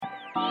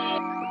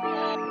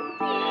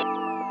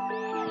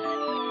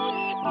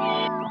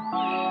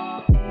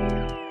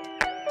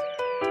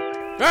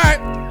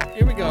right,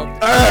 here we go. All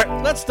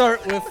right, let's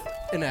start with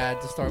an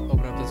ad to start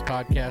opening up this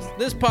podcast.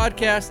 This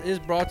podcast is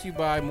brought to you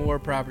by Moore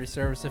Property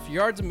Service. If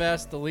your yard's a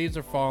mess, the leaves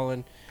are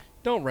falling,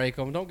 don't rake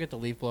them. Don't get the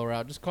leaf blower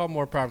out. Just call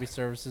Moore Property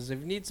Services. If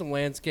you need some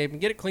landscaping,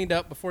 get it cleaned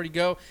up before you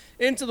go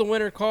into the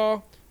winter,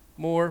 call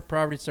Moore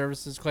Property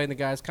Services. Clay and the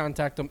guys,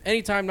 contact them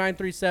anytime,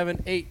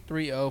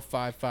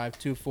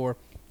 937-830-5524.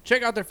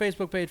 Check out their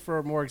Facebook page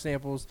for more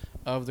examples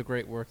of the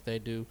great work they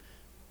do.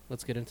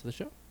 Let's get into the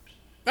show.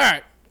 All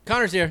right,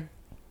 Connor's here.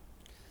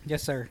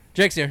 Yes, sir.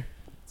 Jake's here.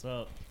 What's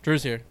up?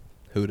 Drew's here.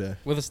 Who da?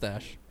 With a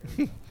stash.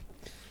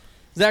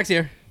 Zach's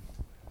here.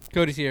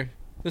 Cody's here.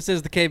 This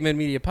is the Caveman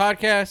Media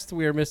Podcast.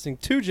 We are missing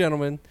two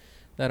gentlemen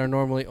that are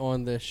normally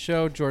on this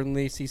show. Jordan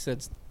Leese, he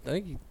sits, I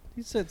think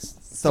he sits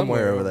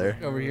Somewhere over there.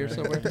 Over here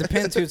somewhere.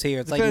 Depends who's here.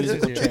 It's like Depends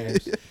musical who's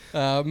here.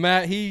 chairs.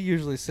 Matt, he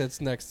usually sits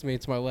next to me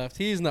to my left.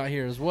 He's not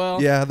here as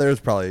well. Yeah, there's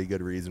probably a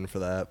good reason for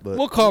that, but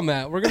We'll call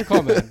Matt. We're going to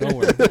call Matt. Don't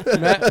worry.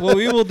 Matt, well,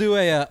 we will do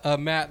a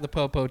Matt the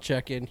Popo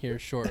check-in here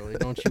shortly.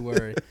 Don't you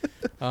worry.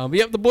 But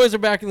yep, the boys are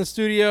back in the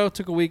studio.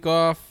 Took a week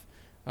off.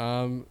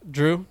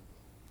 Drew,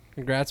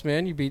 congrats,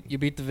 man. You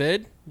beat the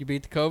vid. You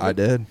beat the COVID. I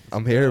did.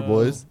 I'm here,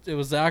 boys. It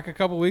was Zach a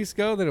couple weeks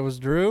ago. Then it was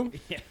Drew.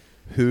 Yeah.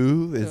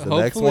 Who is the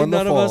next Hopefully one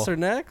none to of fall? us are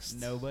next.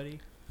 Nobody.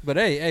 But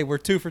hey, we're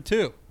 2 for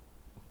 2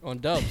 on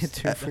dubs.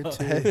 2 for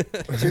 2. Hey,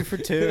 2 for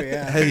 2,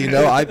 yeah. hey, you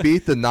know, I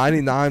beat the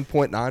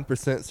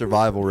 99.9%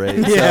 survival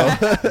rate. Yeah.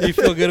 So. You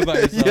feel good about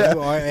yourself. Yeah.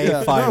 You are a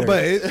Yeah. fighter. No,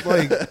 but it,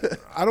 like,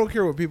 I don't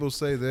care what people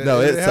say. That No,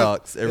 it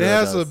sucks. It It really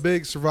has does. a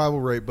big survival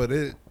rate, but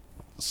it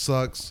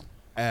sucks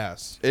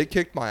ass. It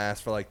kicked my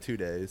ass for like 2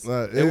 days.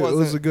 It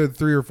was a good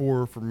 3 or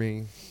 4 for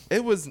me.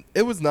 It was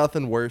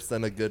nothing worse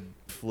than a good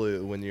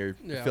flu when you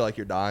Yeah. feel like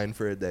you're dying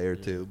for a day or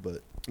two.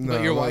 But No,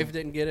 But your like, wife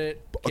didn't get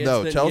it. Kids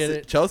no, didn't get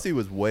it. Chelsea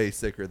was way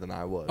sicker than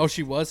I was. Oh,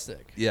 she was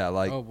sick. yeah,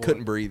 like Oh, boy.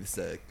 couldn't breathe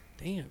sick.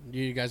 Damn. Do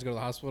you guys go to the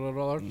hospital at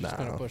all? Or just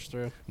kind No. of push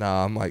through?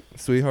 Nah, I'm like,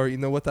 sweetheart, you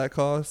know what that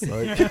costs?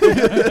 Like, Just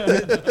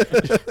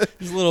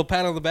a little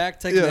pat on the back,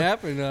 take a Yeah.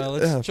 nap, and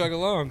let's Yeah. chug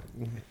along.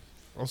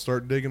 I'll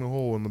start digging a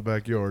hole in the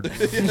backyard.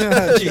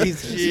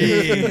 Jesus.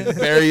 Jeez.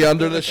 bury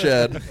under the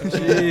shed.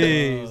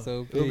 Jeez.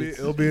 Oh,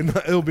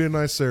 It'll be a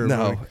nice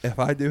ceremony. No, if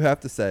I do have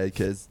to say,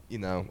 because, you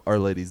know, our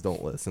ladies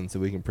don't listen, so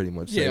we can pretty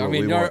much say Yeah, I what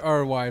mean, we want.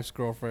 our wives,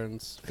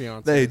 girlfriends,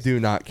 fiancés. They do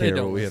not They care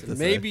don't what we have listen. to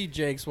say. Maybe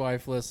Jake's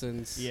wife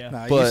listens. Yeah.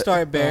 No, you But,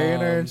 start burying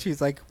her, um, and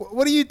she's like,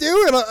 "What are you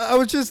doing? I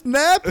was just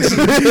napping."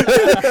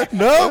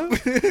 Nope.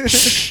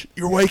 Shh,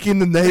 you're waking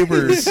the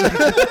neighbors.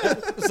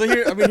 So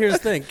here's the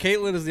thing.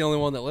 Caitlin is the only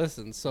one that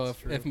listens. So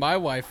if my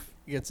wife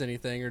gets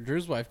anything or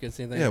Drew's wife gets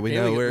anything, Yeah, we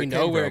know where it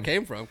came it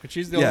came from because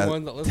she's the Yeah, only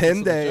one that listens 10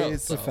 to the show,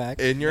 days. so. It's a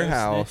fact. In your No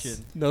house.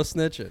 snitching. No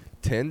snitching.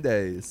 10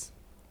 days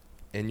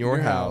in your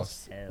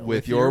house Hell.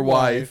 with your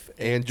wife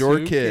and your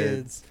 2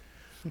 kids.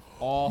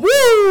 Awful.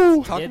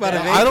 Woo! Talk Get about a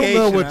that. vacation. I don't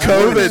know what huh?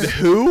 COVID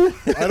who?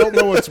 I don't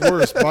know what's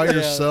worse, by Yeah.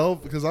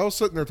 yourself, because I was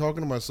sitting there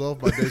talking to myself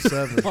by day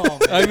 7. Oh, man.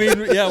 I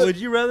mean, yeah. Would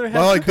you rather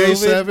have By like day COVID?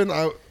 7,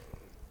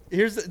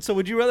 So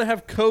would you rather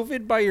have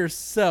COVID by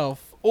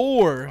yourself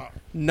or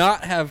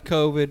not have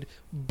COVID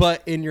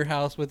but in your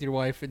house with your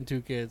wife and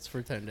 2 kids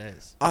for 10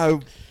 days? I They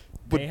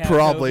would have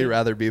probably COVID?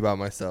 rather be by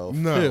myself.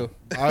 no. Who?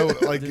 I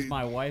would, like, Does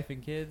my wife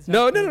and kids?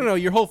 No. have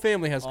COVID? Your whole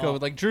family has Oh.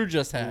 COVID, like Drew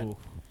just had, Ooh.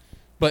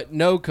 but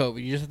no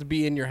COVID. You just have to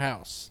be in your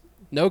house.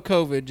 No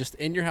COVID, just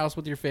in your house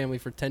with your family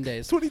for 10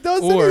 days. That's what he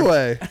does Or-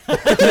 anyway.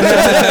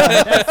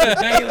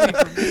 That's daily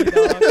for me,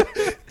 dog.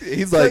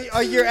 He's So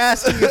like, you're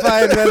asking if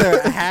I'd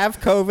rather have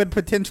COVID,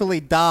 potentially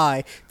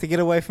die to get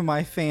away from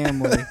my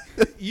family,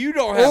 You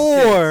don't have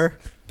kids. or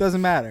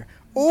doesn't matter,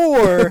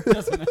 or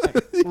Doesn't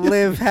matter.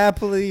 live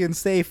happily and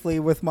safely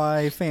with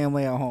my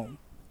family at home.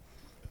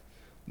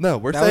 no,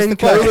 we're That was saying the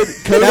question.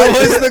 COVID.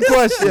 That was the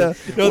question.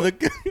 Yeah.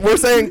 We're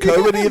saying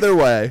COVID either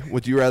way.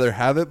 Would you rather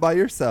have it by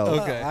yourself?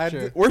 Okay, I'd-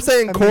 sure. We're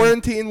saying I mean-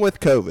 quarantine with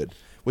COVID.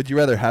 Would you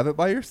rather have it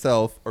by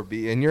yourself or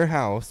be in your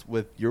house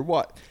with your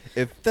wife?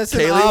 If That's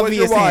an Kaylee was your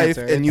obvious wife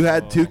answer. and you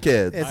had 2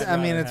 kids, It's, I'd I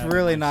mean, rather it's have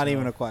really it not myself.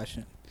 even a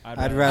question. I'd I'd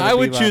rather- rather I be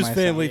would by choose myself.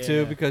 family Yeah.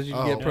 too because you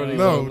can get Oh, pretty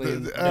no, lonely.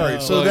 and- all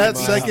right, so No, that I'm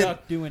second-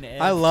 Stuck doing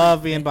I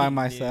love being by everything,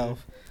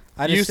 myself.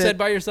 I You just said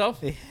by yourself?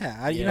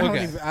 yeah. You Yeah. know, how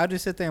Okay. many, I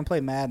just sit there and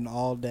play Madden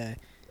all day.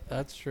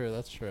 That's true.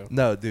 That's true.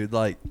 no, dude,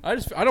 like, I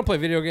don't play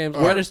video games.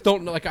 Or I just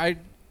don't know. Like I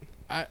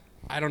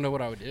don't know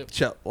what I would do.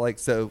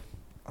 so,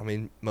 I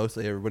mean,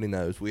 mostly everybody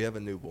knows we have a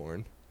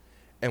newborn,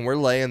 and we're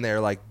laying there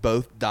like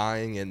both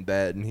dying in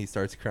bed, and he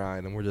starts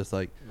crying, and we're just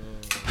like,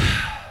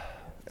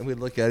 and we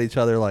look at each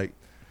other like,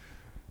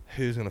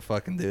 who's gonna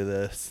fucking do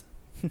this?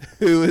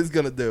 Who is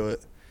gonna do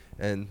it?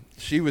 And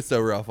she was so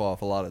rough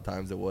off a lot of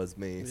times it was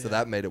me, so Yeah.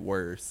 that made it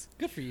worse.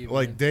 Good for you.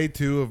 like man. day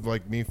 2 of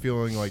like me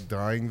feeling like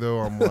dying,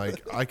 though, I'm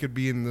like, I could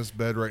be in this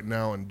bed right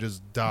now and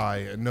just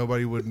die, and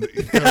nobody would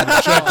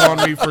come check on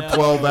me for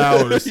 12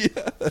 hours.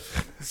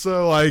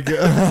 So like,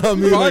 I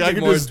mean, like, I Probably could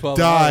more than just 12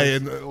 die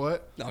hours. and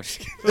what? No, I'm just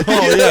kidding.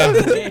 Oh yeah,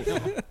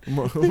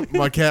 Damn.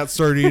 my cat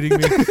started eating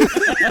me.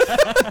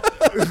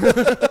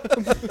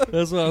 That's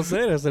That's what I was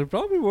saying. I said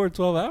probably more than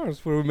 12 hours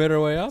before we made our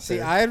way out See,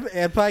 there.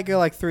 it'd probably go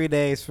like 3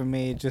 days for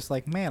me. Just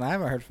like, man, I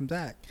haven't heard from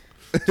Zach.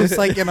 Just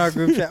like in our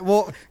group chat.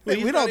 Well,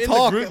 he's we not don't in the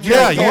talk. group we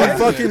Yeah, don't you talk.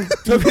 fucking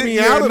took me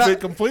You're out of not- it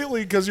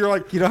completely because you're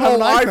like, You don't have an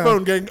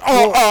iPhone iPhone. gang.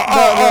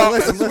 No,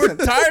 listen, We're listen.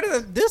 tired of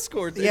the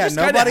Discord. It Yeah, just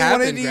kinda nobody wanted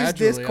happened to use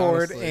gradually, Discord,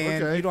 honestly.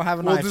 and Okay. you don't have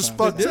an Well, iPhone. just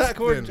fuck The Zach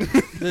Discord-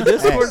 then. The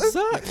Discord Hey.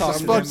 sucks. Talk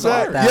to Fuck them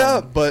Zach. about that.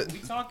 Yeah, but We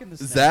talk in the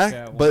Snapchat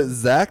Zach, one. but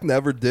Zach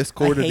never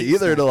Discorded I hate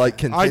either to like Snapchat.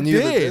 continue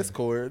the did.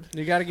 Discord.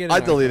 You gotta get. I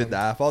an deleted iPhone. the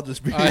app. I'll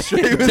just be I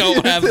straight with don't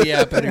you. have the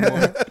app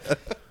anymore.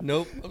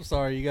 Nope. I'm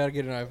sorry. You gotta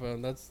get an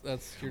iPhone. That's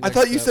your. I next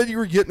thought you step. said you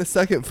were getting a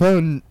second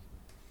phone,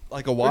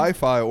 like a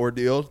Wi-Fi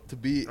ordeal to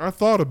be. I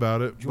thought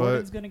about it,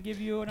 Jordan's but gonna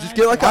give you an Just iPhone.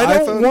 get like a I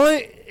don't iPhone.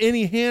 want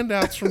any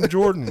handouts from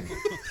Jordan.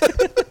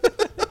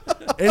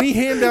 Any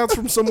handouts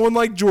from someone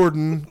like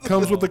Jordan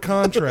comes with the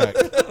contract.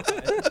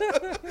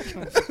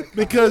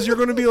 Because you're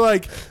going to be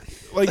like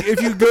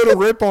if you go to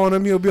rip on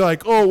him, you'll be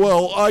like, oh,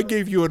 well, I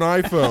gave you an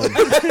iPhone.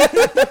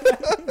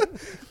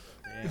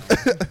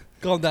 Damn.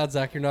 Calm down,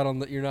 Zach. You're not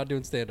on. You're not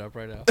doing stand up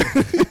right now.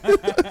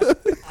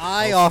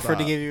 I I'll offered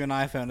to stop. give you an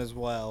iPhone as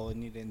well,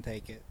 and you didn't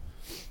take it.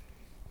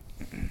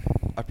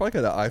 I probably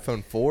got an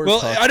iPhone 4.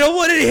 Well, I don't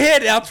want any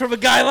handouts from a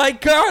guy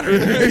like Connor.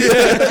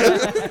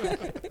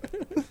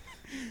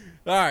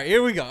 All right,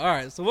 here we go. All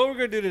right, so what we're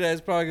gonna do today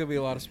is probably gonna be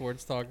a lot of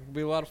sports talk. It'll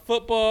be a lot of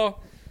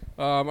football.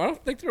 I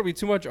don't think there'll be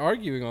too much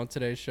arguing on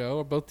today's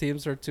show. Both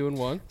teams are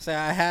 2-1. So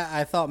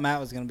I thought Matt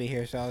was going to be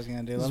here, so I was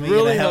going to do. Let me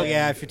really get a hell hope-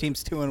 yeah if your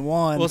team's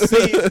 2-1. Well, see,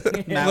 Matt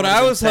but would've I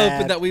been was hoping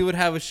sad. that we would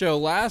have a show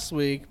last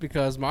week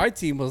because my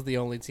team was the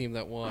only team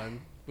that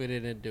won. We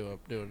didn't do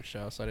a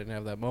show, so I didn't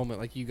have that moment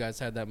like you guys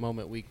had that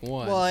moment week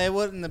 1. Well, it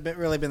wouldn't have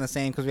really been the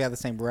same because we had the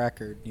same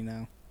record, you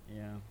know.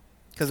 Yeah.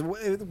 Because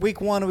week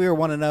 1 we were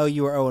 1-0,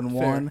 you were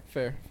 0-1.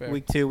 fair.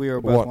 Week 2 we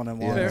were both 1-1.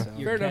 Fair. So.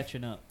 You're enough.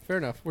 catching up. Fair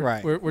enough. We're,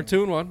 Right. We're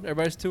 2-1.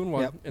 Everybody's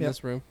 2-1 Yep, in yep.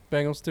 this room.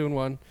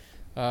 Bengals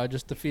 2-1.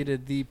 Just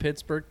defeated the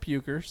Pittsburgh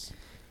Pukers.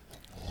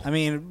 I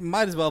mean,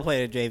 might as well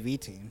play a JV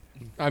team.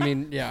 I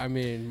mean, yeah. I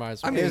mean, might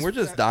as I well. mean, we're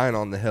just dying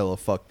on the hill of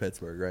fuck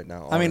Pittsburgh right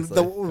now. I mean,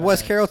 the honestly.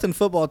 West Carrollton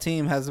football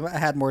team has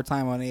had more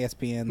time on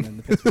ESPN than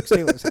the Pittsburgh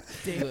Steelers.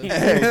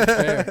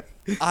 Fair.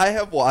 I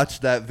have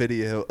watched that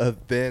video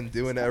of Ben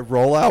doing a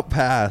rollout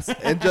pass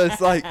and just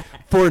like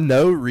for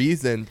no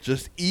reason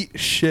just eat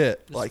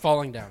shit. Just Like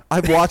falling down.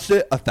 I've watched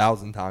it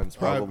 1,000 times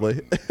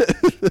probably.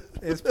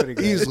 It's pretty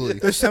good. Easily.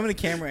 There's so many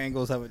camera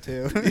angles of it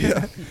too.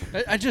 Yeah.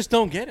 I just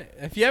don't get it.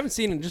 If you haven't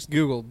seen it, just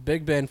Google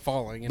Big Ben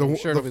falling, and I'm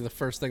sure it'll be the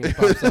first thing that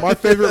pops up. My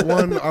favorite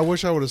one, I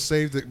wish I would have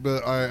saved it,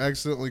 but I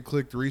accidentally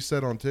clicked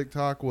reset on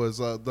TikTok, was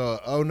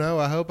the, oh no,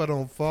 I hope I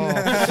don't fall.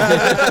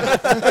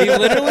 He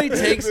literally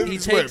takes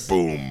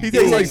boom. He He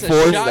takes like takes a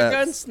 4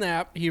 shotgun steps.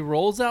 snap. He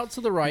rolls out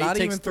to the right. Not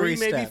He takes even 3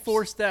 maybe steps.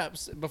 4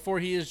 steps before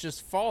he is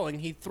just falling.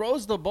 He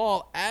throws the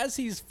ball as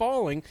he's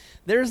falling.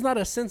 There's not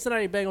a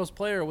Cincinnati Bengals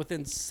player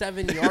within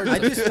 7 yards. I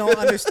of him. just don't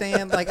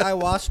understand. Like, I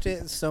watched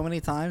it so many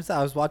times that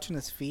I was watching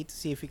his feet to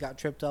see if he got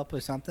tripped up or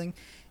something.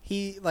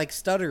 He like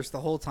stutters the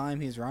whole time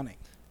he's running.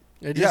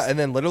 It Yeah, just- and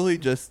then literally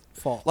just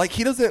False. like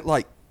he doesn't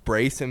like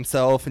brace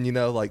himself and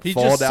like He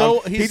fall just down. so-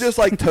 He he's- just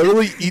like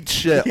totally eats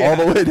shit all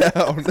the way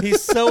down.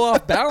 he's so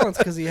off balance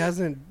because he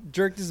hasn't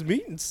jerked his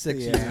meat in 6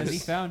 Yeah. Because he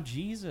years. found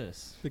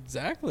Jesus.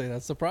 Exactly,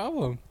 that's the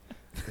problem.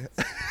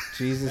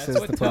 Jesus That's is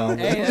what the Tone, problem.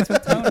 hey, that's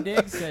what Tone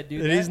Diggs said,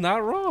 dude. And he's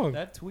not wrong.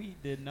 That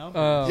tweet did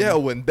numbers. Yeah,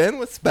 when Ben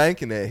was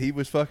spanking it, he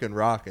was fucking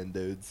rocking,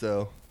 dude.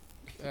 So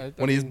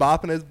when he's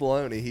bopping his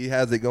baloney, he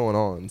has it going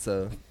on.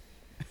 So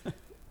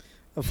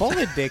Of all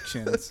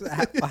addictions,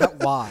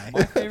 why?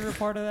 My favorite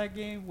part of that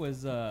game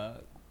was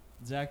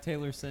Zach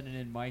Taylor sending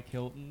in Mike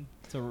Hilton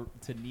to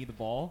knee the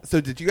ball.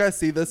 So did you guys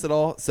see this at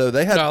all? So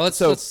they had no, let's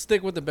so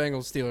stick with the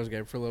Bengals Steelers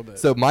game for a little bit.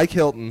 so Mike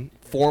Hilton,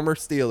 former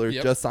Steeler,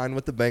 Yep. just signed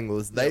with the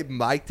Bengals. They Yep.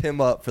 mic'd him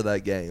up for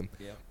that game.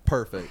 Yep.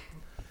 Perfect.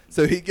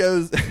 So he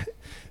goes.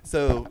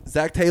 So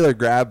Zach Taylor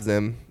grabs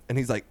him and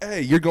he's like,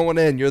 "Hey, you're going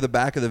in. You're the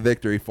back of the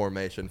victory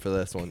formation for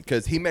this one."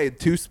 Because he made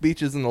 2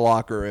 speeches in the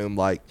locker room,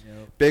 like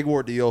big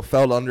ordeal,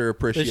 felt they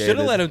underappreciated. should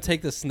have let him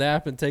take the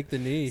snap and take the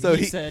knee. So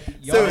he he- said, so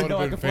 "Y'all it don't know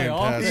I would've can been play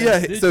fantastic.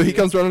 offense." Yeah, did so he you?"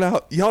 comes running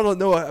out. Y'all don't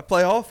know I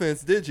play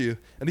offense, did you?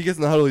 And he gets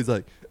in the huddle. He's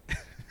like,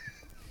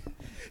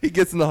 he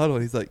gets in the huddle.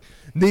 And he's like,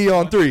 knee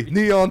on 3,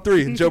 knee on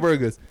 3. And Joe Burrow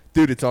goes,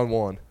 dude, it's on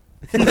 1.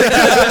 he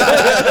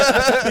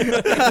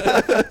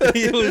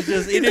was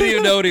he didn't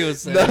even know what he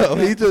was saying. No,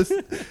 he just.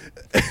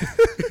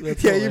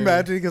 That's Yeah, you hilarious.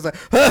 imagine he goes like,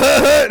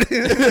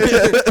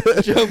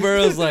 Joe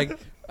Burrow's like,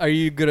 "Are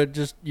you gonna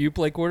just you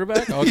play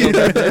quarterback? I'll go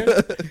back there.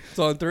 It's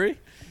on 3."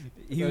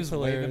 He That's was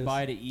hilarious. waving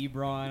by to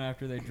Ebron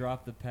after they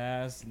dropped the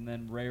pass, and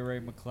then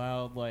Ray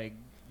McLeod like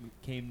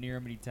came near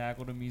him and he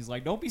tackled him. He's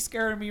like, "Don't be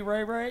scared of me,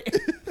 Ray."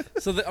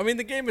 So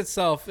the game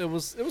itself, it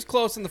was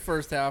close in the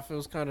first half. It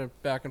was kind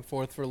of back and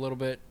forth for a little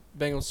bit.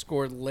 Bengals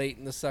scored late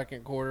in the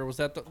second quarter. Was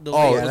that the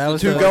Oh, Yeah, that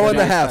was to the go in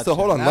the best half. So touchdown.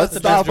 hold on. That Let's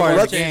was the stop. best part of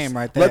Let's, the game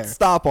right there. let's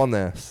stop on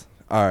this.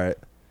 All right.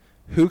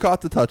 Who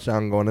caught the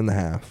touchdown going in the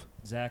half?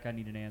 Zach, I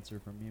need an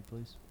answer from you,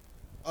 please.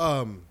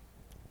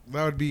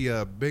 That would be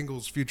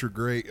Bengals future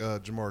great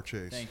Jamar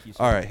Chase. Thank you.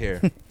 Sir. All right,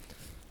 here.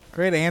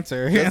 Great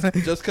answer.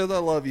 Just because I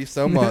love you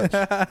so much,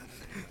 I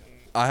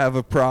have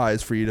a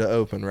prize for you to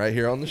open right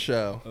here on the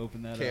show.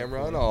 Open that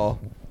Camera up. and all.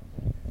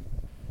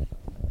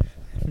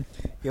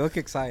 You look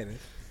excited.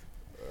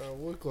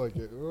 Look like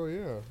it. Oh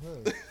yeah.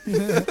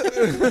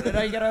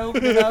 Now you gotta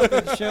open it up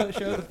and show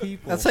the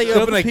people. That's how you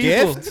Show open the a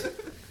people.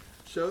 gift.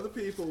 Show the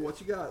people what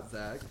you got,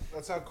 Zach.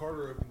 That's how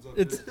Carter opens up.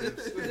 It's-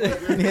 his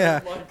gifts. Yeah.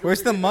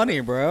 Where's the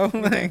money, bro?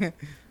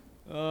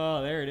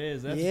 Oh, there it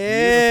is. That's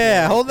yeah.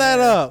 beautiful. Hold that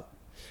up.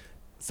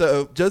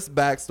 So, just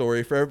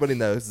backstory for everybody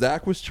knows,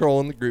 Zach was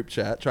trolling the group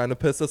chat, trying to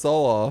piss us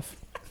all off.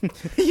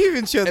 You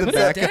even showed the Put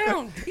back. it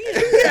down.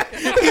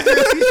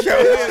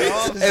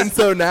 And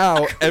so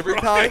now, every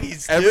time,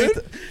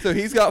 so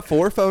he's got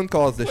 4 phone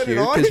calls this Put it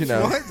year on because if you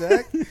know want,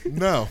 Zach.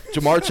 No.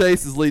 Jamar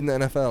Chase is leading the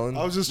NFL in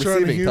I was just trying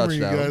to receiving humor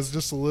you touchdowns. guys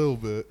just a little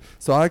bit.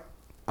 So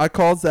I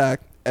call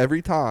Zach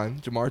every time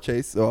Jamar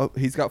Chase. So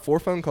he's got 4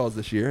 phone calls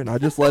this year, and I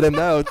just let him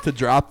know to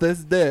drop this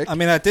dick. I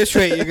mean, at this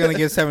rate, you're gonna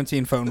get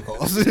 17 phone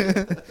calls.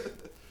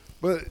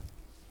 But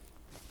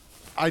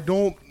I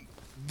don't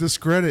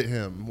discredit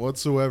him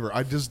whatsoever.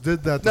 I just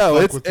did that to No,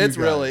 fuck it's with you it's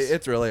really guys.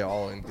 it's really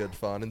all in good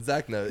fun, and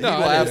Zach knows. No, he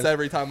I laughs do.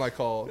 every time I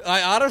call.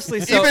 I honestly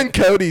so Even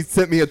Cody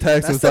sent me a text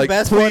and That's was the like,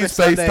 best part of "Please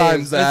Sunday FaceTime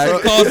is-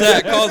 Zach." call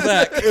Zach. Call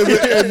Zach. and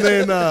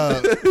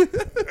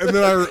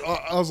then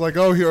I was like,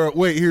 oh,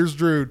 here's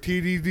Drew.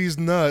 TDD's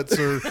nuts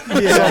or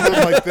something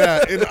like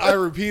that. And I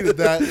repeated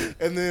that.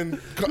 And then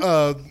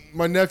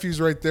my nephew's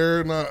right there,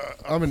 and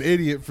I'm an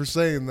idiot for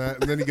saying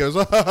that. And then he goes,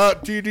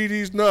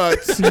 TDD's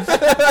nuts.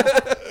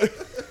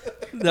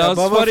 That was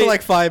Bubba funny. for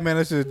like 5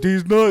 minutes.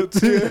 These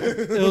nuts.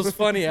 It was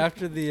funny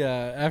after the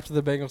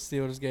Bengals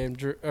Steelers game.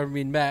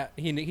 Matt,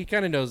 he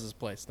kind of knows his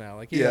place now.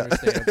 Like he Yeah.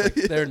 understands like,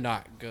 they're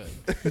not good.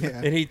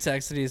 Yeah. And he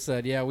texted. He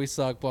said, "Yeah, we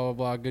suck. Blah blah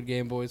blah. Good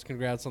game, boys.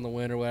 Congrats on the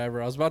win or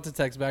whatever." I was about to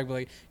text back, but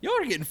like, y'all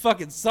are getting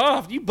fucking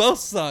soft. You both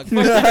suck.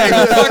 Fuck the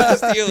Bengals, fuck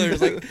the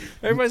Steelers. Like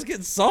everybody's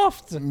getting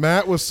soft.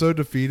 Matt was so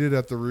defeated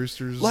at the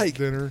Roosters Like-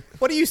 dinner.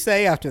 What do you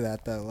say after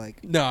that, though?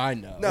 Like, No, I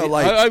know. No,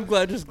 like- I'm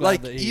glad. Just glad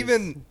Like that he's-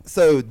 even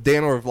so,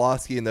 Dan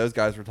Orlovsky and those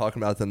guys were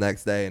talking about it the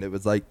next day, and it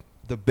was like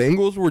the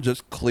Bengals were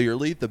just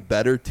clearly the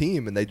better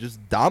team, and they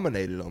just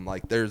dominated them.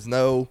 Like there's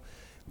no,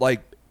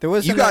 like there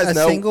wasn't you guys a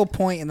know. single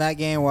point in that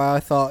game where I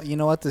thought, you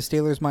know what, the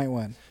Steelers might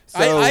win. So,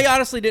 I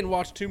honestly didn't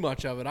watch too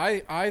much of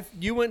it.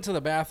 You went to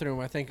the bathroom.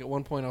 I think at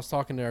one point I was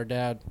talking to our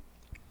dad,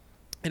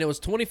 and it was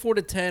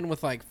 24-10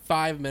 with like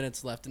 5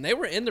 minutes left, and they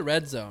were in the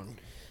red zone.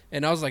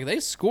 And I was like, they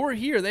score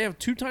here. They have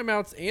 2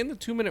 timeouts and the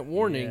 2-minute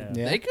warning.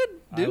 Yeah. They could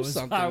do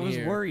something I was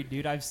here. worried,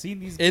 dude. I've seen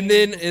these. And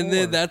games then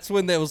before. that's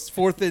when there was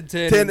 4th and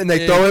 10. 10 and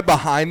they throw it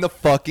behind the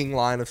fucking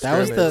line of That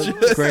was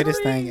scrimmage. the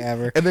greatest thing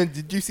ever. And then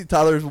did you see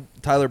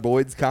Tyler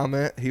Boyd's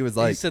comment? He was He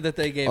like, said that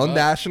they gave on up.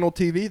 national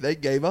TV, they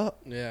gave up.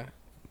 Yeah.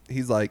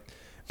 He's like,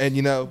 and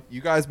you know,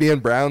 you guys being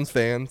Browns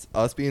fans,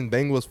 us being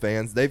Bengals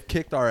fans, they've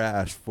kicked our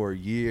ass for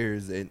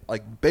years and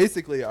like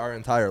basically our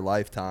entire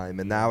lifetime.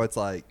 And now it's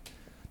like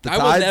the I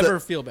will tides never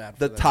have- feel bad for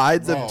the them.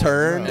 tides Oh, have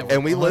turned, no,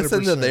 and we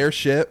listened to 100%. their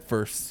shit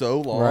for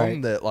so long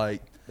Right. that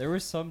like There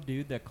was some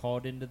dude that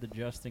called into the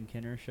Justin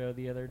Kinner show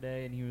the other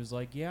day, and he was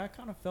like, "Yeah, I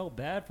kind of felt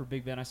bad for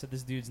Big Ben." I said,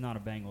 "This dude's not a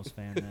Bengals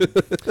fan, man." I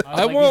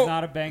was like, won't- "He's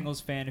not a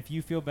Bengals fan. If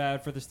you feel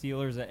bad for the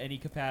Steelers at any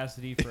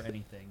capacity for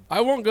anything,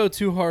 I won't go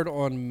too hard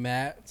on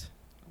Matt,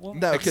 well,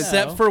 No, 'cause-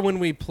 except for when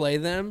we play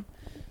them,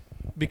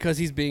 because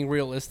he's being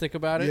realistic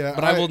about it. Yeah,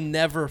 but I will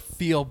never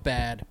feel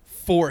bad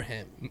for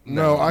him.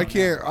 No, I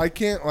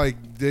can't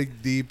like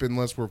dig deep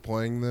unless we're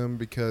playing them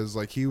because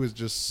like he was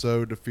just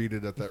so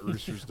defeated at that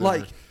Roosters dinner.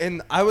 like,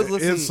 and I was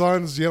listening. his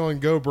son's yelling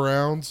 "Go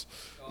Browns."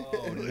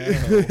 oh no,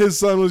 His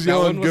son was That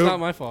yelling one was "Go." not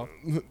my fault.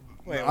 Wait,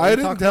 what are I you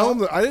didn't talking tell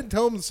about? him. I didn't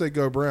tell him to say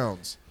 "Go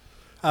Browns."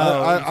 Oh,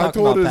 you're I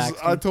talking told about his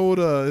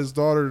Paxton. his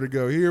daughter to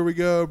go. Here we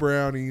go,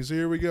 Brownies.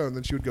 Here we go, and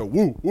then she would go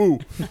woo woo.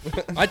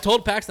 I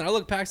told Paxton. I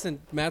looked Paxton,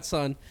 Matt's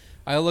son.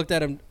 I looked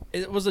at him.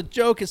 It was a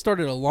joke. It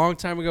started a long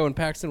time ago when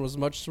Paxton was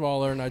much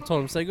smaller, and I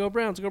told him, "Say go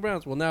Browns, go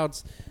Browns." Well, now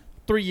it's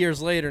 3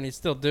 years later, and he's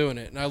still doing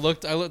it. And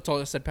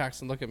I said,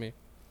 "Paxton, look at me.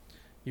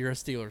 You're a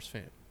Steelers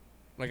fan."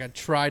 Like I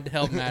tried to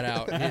help Matt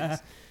out.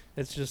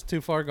 It's just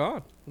too far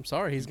gone. I'm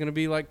sorry. He's gonna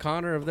be like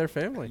Connor of their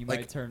family. you Like-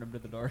 might turn him to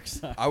the dark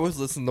side." I was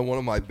listening to one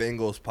of my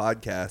Bengals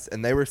podcasts,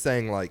 and they were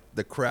saying like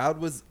the crowd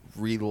was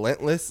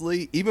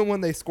relentlessly, even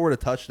when they scored a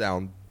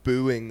touchdown,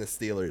 booing the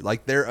Steelers.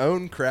 Like their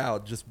own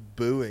crowd just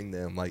booing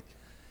them. Like,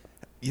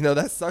 you know,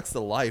 that sucks to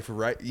life,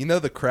 right? You know,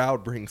 the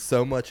crowd brings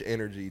so much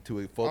energy to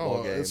a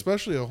football game.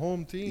 especially a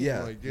home team.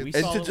 Yeah. Like, We and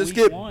saw to it just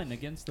week get- one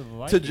against the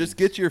Vikings. To just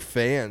get your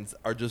fans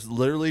are just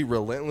literally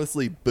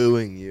relentlessly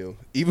booing you,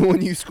 even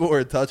when you score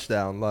a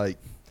touchdown. Like,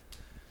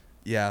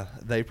 yeah,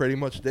 they pretty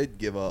much did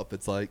give up.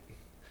 It's like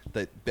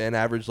that Ben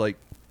averaged like,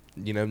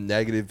 you know,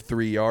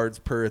 -3 yards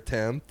per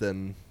attempt,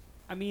 and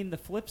I mean, the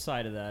flip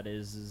side of that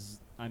is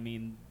I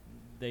mean,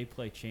 they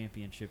play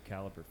championship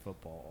caliber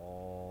football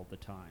all the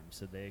time,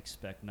 so they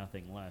expect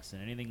nothing less,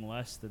 and anything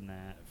less than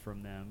that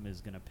from them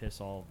is going to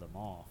piss all of them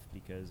off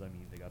because, I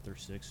mean, they got their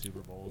 6 Super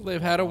Bowls. They've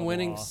blah, had a blah,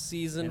 winning blah,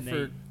 season and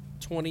for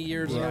 20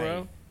 years in a Right.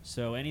 row.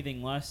 So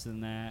anything less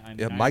than that, I mean,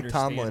 Yeah, I Mike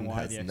understand Tomlin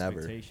why has the never.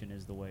 expectation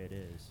is the way it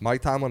is.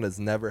 Mike Tomlin has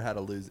never had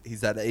a lose.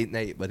 He's had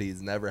 8-8, but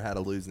he's never had a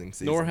losing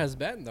season. Nor has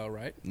Ben, though,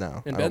 right?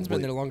 no. And I Ben's don't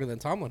been there believe- longer than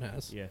Tomlin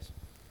has. Yes.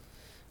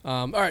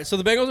 All right, so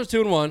the Bengals are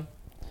 2-1.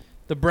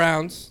 The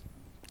Browns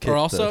Kicked are the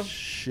also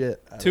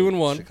shit out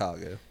 2-1. of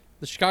Chicago.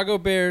 the Chicago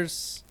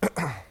Bears.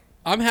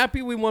 I'm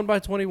happy we won by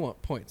 21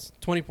 points,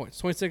 20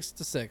 points,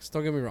 26-6.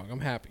 Don't get me wrong,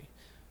 I'm happy,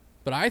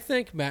 but I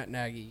think Matt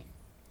Nagy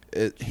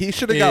He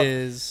should have got.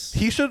 is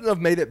He shouldn't have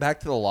made it back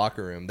to the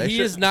locker room.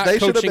 he is not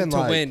coaching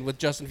to win with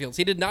Justin Fields.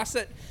 He did not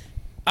set.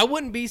 I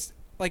wouldn't be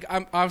like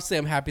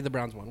I'm happy the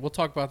Browns won. We'll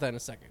talk about that in a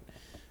second.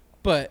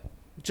 But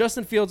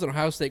Justin Fields, an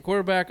Ohio State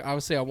quarterback,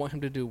 obviously I want him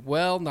to do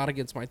well, not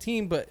against my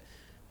team, but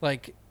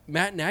like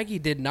Matt Nagy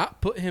did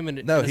not put him in,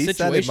 No, in a he set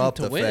situation him up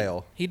to win.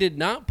 fail. He did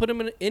not put him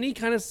in any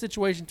kind of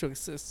situation to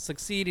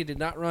succeed. He did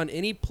not run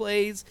any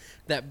plays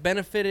that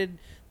benefited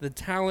the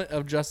talent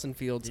of Justin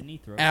Fields Didn't he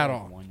throw at for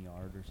all. 1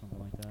 yard or something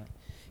like that?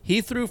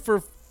 He threw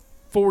for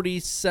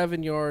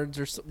 47 yards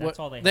or so. That's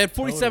all they had had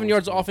 47 total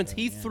yards was offense. 47,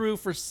 He yeah. threw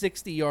for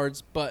 60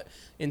 yards, but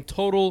in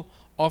total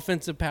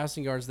offensive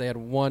passing yards, they had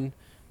 1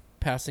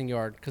 passing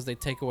yard because they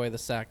take away the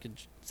sack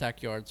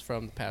yards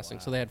from the passing.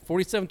 So they had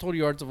 47 total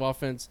yards of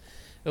offense.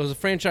 It was a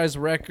franchise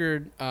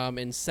record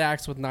in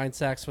sacks with 9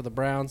 sacks for the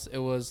Browns. It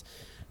was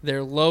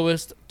their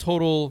lowest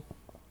total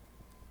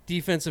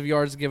defensive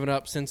yards given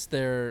up since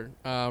their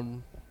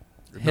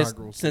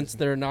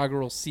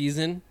inaugural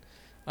season.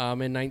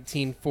 In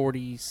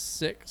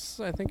 1946,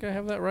 I think I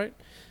have that right.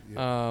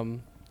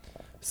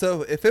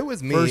 So if it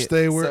was me,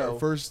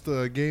 First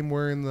game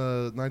wearing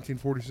the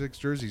 1946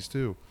 jerseys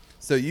too.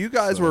 So you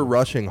guys were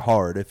rushing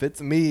hard. If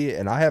it's me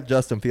and I have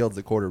Justin Fields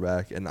at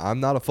quarterback and I'm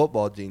not a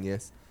football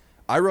genius,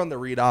 I run the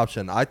read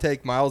option. I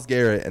take Myles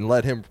Garrett and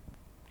let him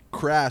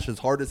crash as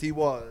hard as he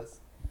was,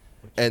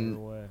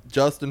 and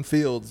Justin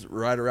Fields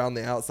right around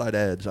the outside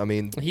edge. I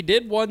mean, He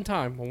did one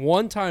time.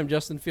 One time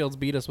Justin Fields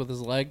beat us with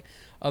his leg.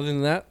 Other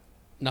than that,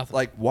 nothing.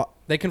 like what?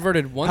 They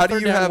converted one How do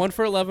third you down, have- 1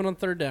 for 11 on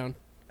third down.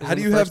 It was How in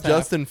do the you have first half.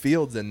 Justin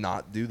Fields and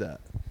not do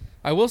that?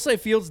 I will say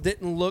Fields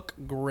didn't look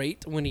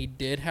great when he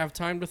did have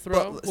time to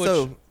throw. But- which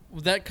so-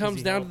 that comes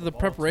he down held to the the ball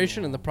too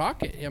preparation in the long.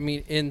 pocket. I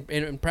mean,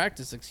 in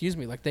practice, excuse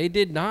me. Like, they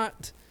did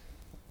not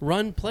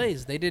run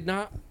plays. They did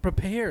not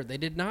prepare. They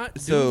did not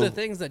do So- the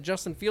things that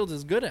Justin Fields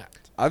is good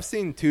at. I've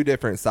seen 2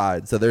 different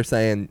sides. So they're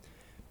saying,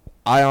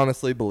 I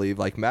honestly believe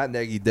like Matt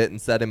Nagy didn't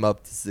set him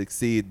up to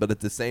succeed, but at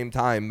the same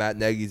time, Matt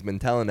Nagy's been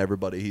telling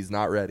everybody he's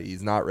not ready,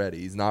 he's not ready,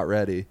 he's not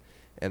ready,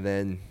 and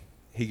then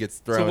he gets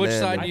thrown So which in.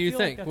 side I do you feel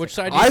like think? that's Which a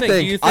side do you I think?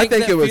 Do you think- I think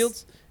think that it was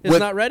Fields is with-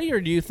 not ready,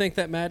 or do you think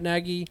that Matt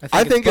Nagy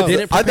I think it's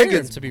didn't I prepare think him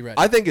it's to be ready?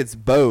 I think it's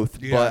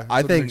both, Yeah, but I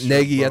it's a think mixture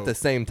of Nagy at both. the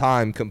same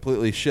time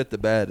completely shit the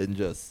bed and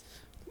just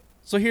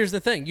So here's the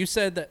thing. You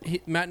said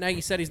that Matt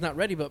Nagy said he's not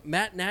ready, but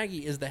Matt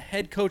Nagy is the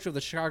head coach of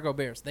the Chicago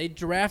Bears. They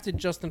drafted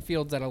Justin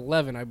Fields at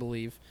 11, I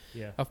believe.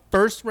 Yeah. A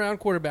first-round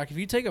quarterback. If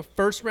you take a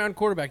first-round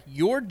quarterback,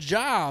 your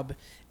job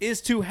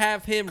is to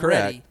have him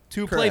Correct. ready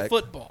to play Correct.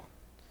 football.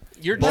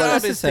 Your Not job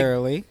is to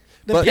necessarily.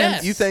 But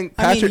Yes. you think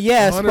I mean, Patrick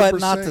yes, but 100%,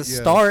 not to yes.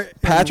 start. in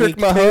Patrick week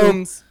 2.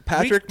 Mahomes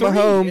Patrick Week 3.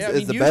 Mahomes Yeah, I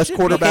mean, is the you best should be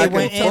quarterback able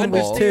Okay, in to when in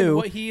week football. understand 2,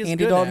 what he is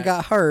Andy good Dalton at.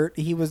 got hurt.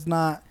 He was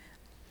not.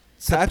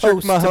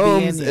 Patrick supposed to be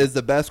in Mahomes the- is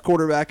the best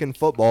quarterback in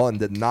football and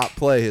did not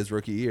play his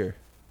rookie year.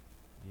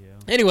 Yeah.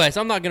 Anyways,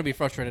 I'm not going to be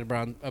frustrated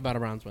about a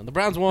Browns win. The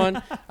Browns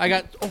won. I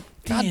got... Oh,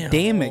 God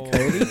damn it,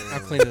 Cody. I'll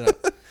clean it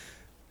up.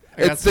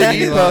 I got It's some the-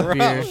 Eli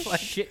beer.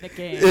 Shit in a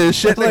can.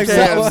 Shit in a Like,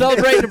 can. I'm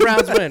celebrating the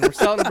Browns win. We're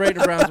celebrating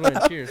the Browns win.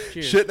 Cheers.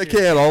 Cheers. Shit in a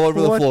cheers. can all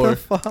over the What floor. the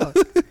fuck?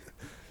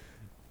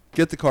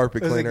 Get the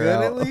carpet Is it cleaner good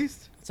out. at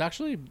least? It's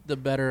actually the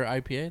better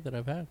IPA that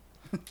I've had.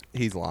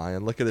 He's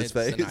lying. Look at his It's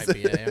face. an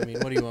IPA. I mean,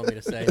 what do you want me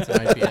to say? It's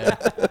an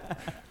IPA.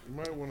 You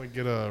might want to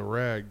get a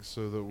rag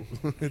so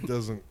that it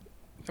doesn't.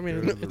 I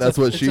mean, Yeah, it's that's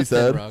a, what it's she a thin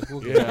said. rug. We'll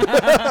get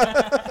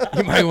it.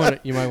 You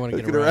might want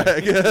to get a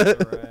rag.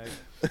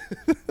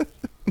 rag.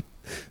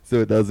 So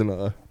it doesn't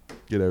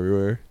get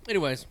everywhere.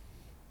 Anyways,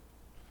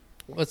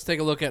 let's take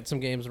a look at some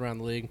games around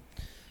the league.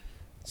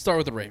 Start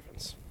with the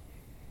Ravens.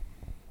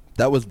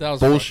 That was That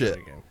was a bullshit.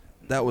 frustrating game.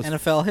 That was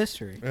NFL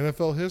history.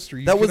 NFL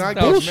history. You that was cannot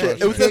get bullshit.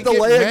 mad. It was You a can't get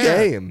delay of mad.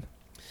 game.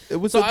 It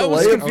was So a I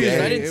was delay of confused.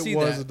 game. I didn't It see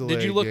was a that. delay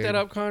Did you of look game. that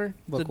up, Connor?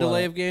 Look the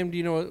delay what? of game. Do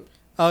you know what?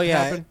 Oh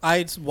yeah, happened?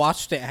 I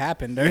watched it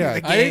happen during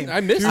the game. I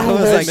missed I it.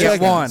 was like,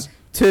 seconds. at 1,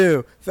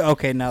 2.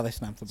 Okay, now they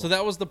snapped the ball. So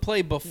that was the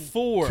play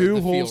before Two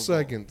the whole field goal.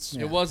 seconds.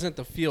 Yeah. It wasn't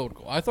the field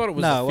goal. I thought it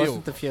was no, the it field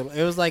wasn't the goal. field.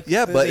 It was like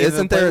Yeah, but either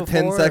isn't the there a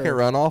play 10-second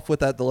before or- runoff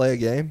with that delay of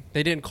game?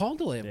 They didn't call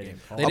delay of They game.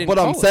 didn't call They it. didn't But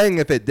I'm call it. saying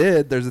if it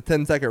did, there's a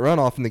 10-second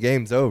runoff and the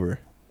game's over.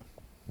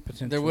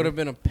 There would have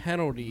been a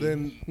penalty.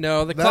 Then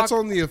No, the that's clock.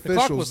 on the clock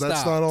officials. was That's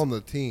stopped. not on the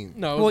team.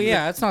 No. Well, the-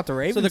 yeah, it's not the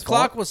Ravens. So the fault.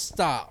 clock was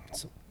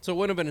stopped. So it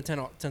wouldn't have been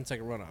a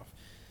 10-second runoff.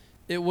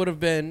 It would have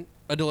been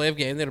a delay of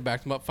game. They'd have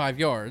backed him up 5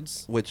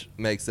 yards. which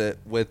makes it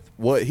with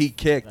what he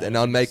kicked That an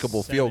was a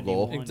unmakeable field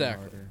goal. 71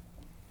 Exactly. yarder.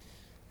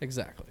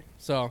 Exactly.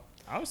 So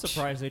I was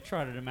surprised they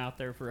trotted him out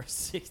there for a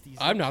 60.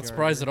 I'm not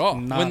surprised at all.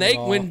 Not at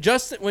all. When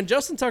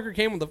Justin Tucker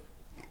came on the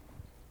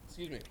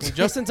when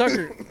Justin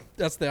Tucker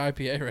that's the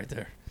IPA right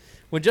there.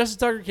 When Justin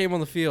Tucker came on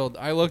the field,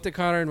 I looked at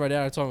Connor and my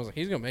dad. I told him, I was like,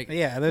 he's gonna make it.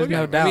 Yeah, there's Look no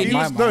at him. doubt I mean, in my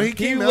he's- mind. No, he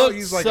came out. looked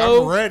He's like,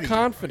 so I'm ready.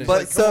 confident. But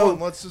Like, come so on,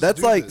 let's just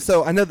that's do like this.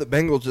 so I know the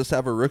Bengals just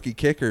have a rookie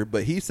kicker,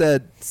 but he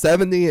said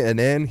 70 and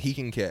in he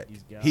can kick.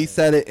 He's got He it.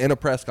 said it in a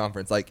press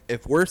conference. Like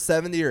if we're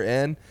 70 or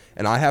in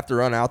and I have to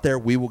run out there,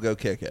 we will go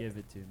kick it. Give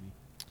it to me.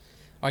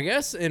 I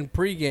guess in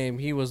pregame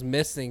he was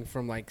missing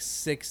from like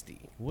 60.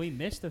 We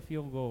missed a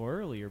field goal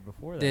earlier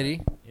before that. Did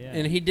he? Yeah.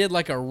 And he did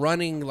like a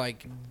running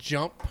like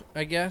jump,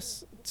 I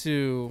guess,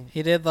 to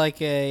He did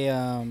like a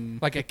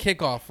like a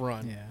kickoff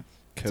run.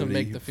 yeah. To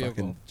make you the field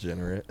fucking goal.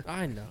 degenerate.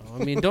 I know. I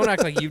mean, don't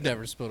act like you've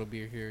never spilled a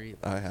beer here either.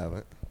 I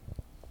haven't.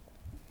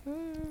 I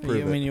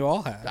Prove mean, it. you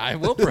all have. I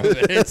will prove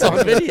it. It's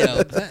on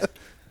video.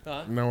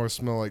 Now I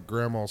smell like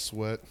grandma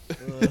sweat.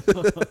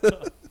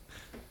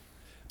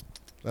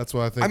 That's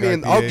what I think. I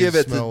mean, I'll IPAs give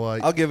it to smell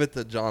like. I'll give it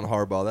to John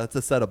Harbaugh. That's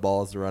a set of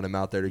balls to run him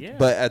out there. Yeah.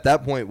 But at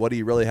that point, what do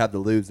you really have to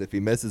lose? If he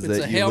misses It's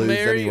it, a you Hail lose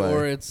Mary anyway.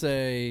 or it's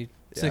a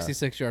Yeah.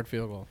 66-yard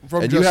field goal.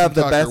 from and you Justin have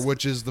the Tucker, best-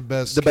 which is the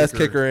best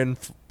kicker in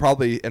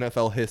probably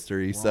NFL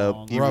history. So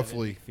Wrong. even-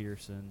 Roughly.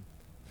 McPherson.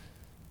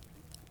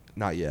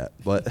 not yet,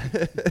 but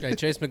Okay,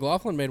 Chase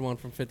McLaughlin made one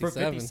from For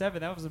 57.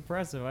 57, that was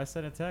impressive. I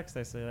sent a text.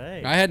 I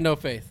said, "Hey, I had no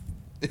faith.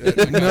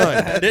 None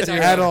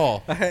at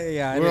all.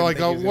 Yeah, I We're didn't like,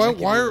 think he was gonna make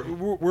it why are either.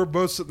 we're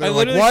both sitting I there like,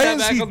 literally why sat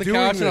is back he on the doing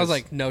couch this? and I was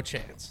like, no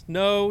chance.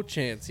 No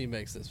chance he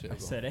makes this field I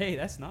goal. said, hey,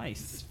 that's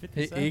nice. He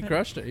 57.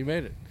 crushed it. He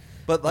made it.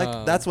 But like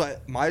Um, that's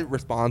what my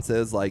response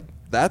is. Like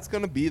that's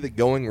going to be the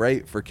going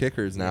rate for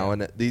kickers now. Yeah.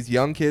 And these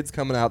young kids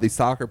coming out, these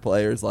soccer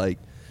players, like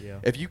Yeah.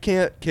 if you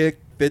can't kick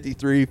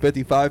 53,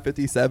 55,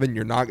 57,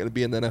 you're not going to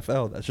be in the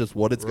NFL. That's just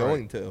what it's Right.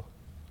 going to.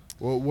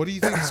 Well, what do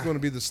you think is going to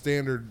be the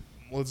standard?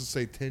 Let's just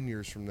say 10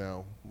 years from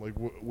now, like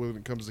when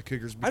it comes to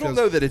kickers. I don't Because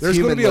know that it's there's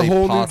going to be a humanly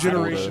whole new possible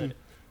to- generation.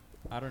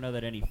 I don't know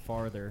that any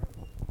farther.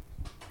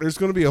 There's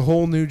going to be a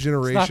whole new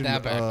generation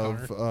that bad,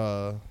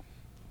 of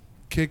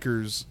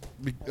kickers.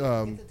 Hit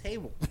the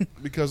table.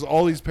 Because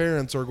all these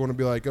parents are going to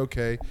be like,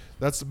 okay,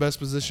 that's the best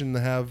position to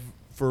have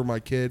for my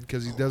kid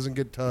because he doesn't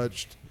get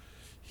touched.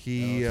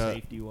 He,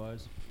 Safety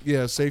wise.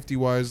 yeah, safety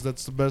wise,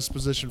 that's the best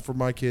position for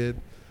my kid.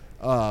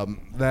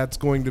 That's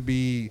going to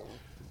be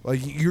like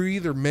you're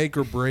either make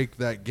or break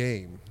that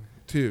game,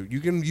 too. You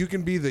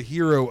can be the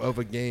hero of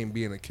a game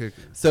being a kicker.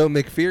 So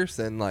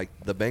McPherson, like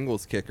the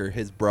Bengals kicker,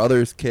 his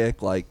brothers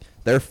kick. Like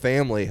their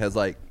family has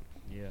like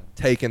Yeah.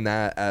 taken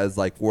that as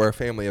like we're a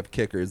family of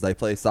kickers. They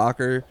play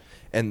soccer,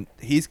 and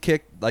he's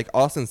kicked. Like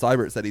Austin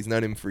Seibert said, he's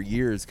known him for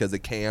years because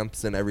of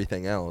camps and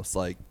everything else.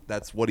 Like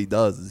that's what he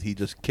does. Is he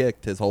just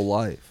kicked his whole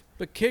life.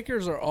 But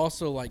kickers are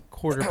also like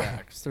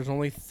quarterbacks. There's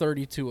only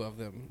 32 of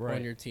them on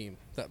Right. your team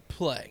that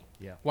play.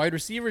 Yeah. Wide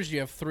receivers, you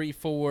have 3,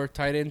 4.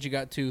 Tight ends, you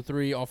got 2,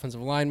 3.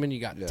 Offensive linemen,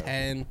 you got Yeah.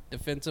 10.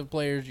 Defensive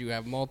players, you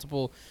have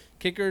multiple.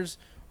 Kickers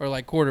are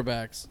like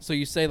quarterbacks. So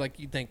you say like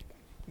you think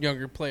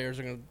younger players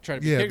are going to try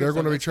to be Yeah, kickers. they're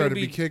going to be It's trying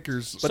gonna to be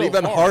kickers. But so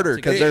even hard harder to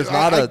because get. there's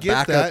not I a get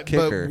backup that,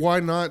 kicker. but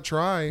why not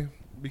try?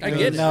 Because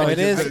get it. No, I it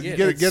is. get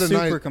Get, It's get a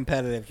super nice.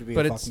 competitive to be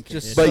But a it's fucking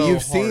just kicker. But so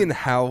you've hard. seen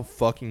how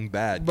fucking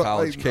bad But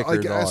college like,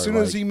 kickers are. as soon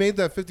as like- he made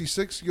that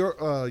 56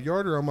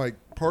 yarder, I'm like,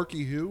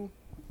 Parkey who?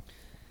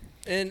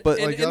 And, But,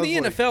 and like, in I the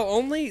was NFL,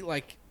 only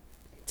like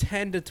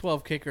 10 to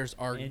 12 kickers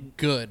are And-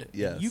 good.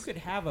 yes. You could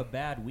have a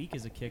bad week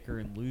as a kicker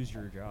and lose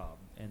your job,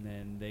 and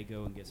then they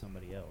go and get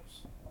somebody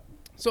else.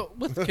 So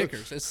with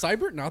kickers, is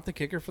Seibert not the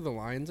kicker for the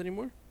Lions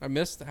anymore? I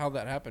missed how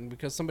that happened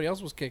because somebody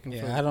else was kicking for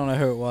Yeah, I don't know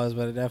who it was,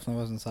 but it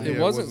definitely wasn't It Simon. Yeah,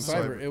 wasn't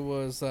wasn't Seibert.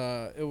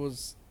 It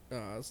was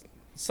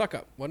Suck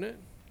Up, wasn't it?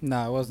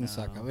 No, it wasn't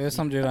No. Suckup. It was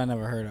some dude I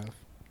never heard of.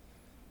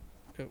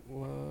 It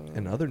was.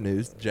 In other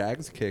news,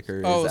 Jags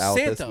kicker oh, is out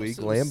Santos. this week.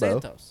 It was Lambo.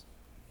 Santos.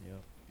 Yep.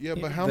 Yeah,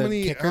 but The how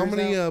many kickers how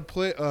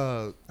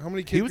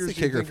many kickers He was the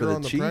do you kicker think for are the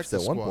on Chiefs practice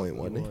at one squad? point,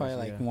 wasn't he? Probably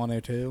like Yeah. 1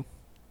 or 2.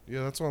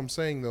 Yeah, that's what I'm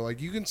saying though. Like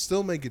you can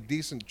still make a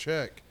decent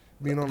check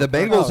being on The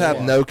practice Bengals Oh, have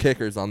yeah. no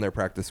kickers on their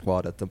practice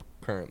squad at the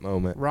current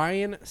moment.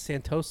 Ryan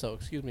Santoso.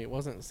 Excuse me, it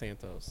wasn't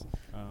Santos.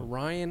 Oh.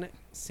 Ryan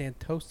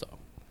Santoso.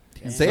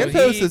 And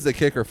Santos he is the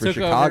kicker for Took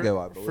Chicago,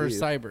 I over believe. for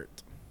Seibert.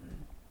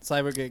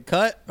 Cyber get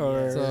cut or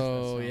Yeah,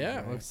 So that yeah,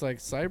 sounds right. looks like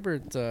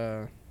Seibert.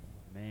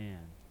 Man.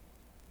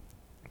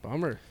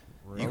 Bummer.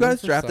 You Bummer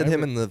guys for drafted him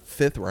Seibert. in the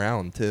 5th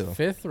round too.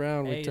 5th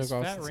round. We Hey, took is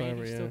off Fat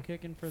Randy Seibert. still Yeah.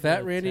 kicking for Fat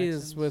the Randy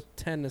Texans? is with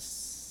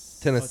Tennessee.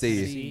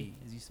 Tennessee.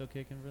 Is he still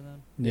kicking for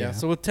them? Yeah.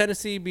 So with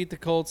Tennessee beat the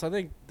Colts, I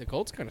think the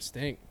Colts kind of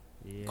stink.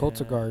 Colts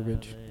are Yeah,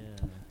 garbage.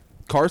 yeah.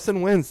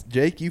 Carson Wentz.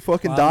 Jake, you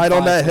fucking Well, died I'm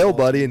on that fine hill, for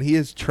buddy, Baltimore. and he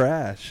is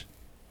trash.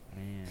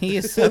 Man. He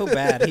is so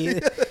bad.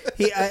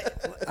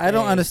 I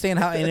don't Hey. understand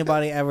how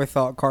anybody ever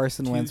thought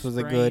Carson Two Wentz was a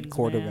sprains, good man.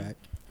 quarterback.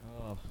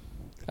 Oh.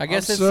 I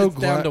guess I'm it's, so it's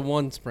down glad- to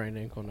one sprained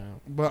ankle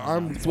now. But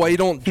I'm That's why you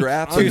don't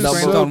draft Two a I'm sprains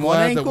number. so on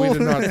one glad that we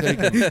did ankle? not take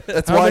him.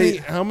 That's How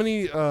why.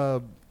 many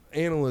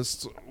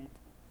analysts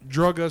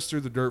drug us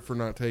through the dirt for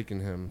not taking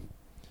him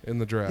in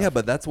the draft. Yeah,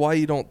 but that's why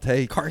you don't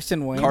take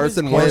Carson Wentz.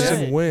 Carson Wentz.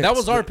 Carson Wentz. That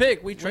was our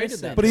pick. We traded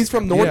Listen. that. But he's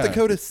from North Yeah.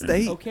 Dakota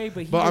State. Okay,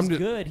 but he But I'm was ju-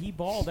 good. He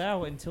balled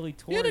out until he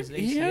tore his ACL.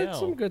 he had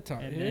some good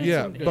time. And He then- had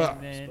Yeah, some good but-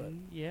 times,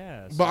 then,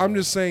 yeah. But I'm so-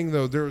 just saying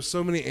though, there were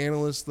so many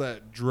analysts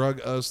that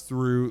drug us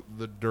through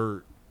the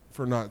dirt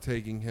for not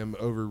taking him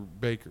over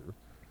Baker.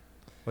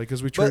 Like,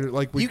 because we traded,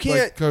 like you can't-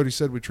 like Cody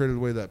said, we traded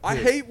away that. I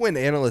pick. hate when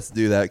analysts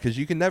do that because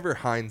you can never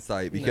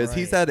hindsight because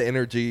he's Right.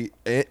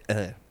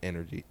 had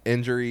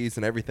injuries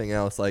and everything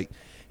else. Like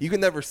you can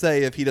never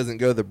say if he doesn't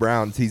go to the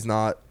Browns, he's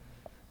not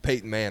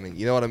Peyton Manning.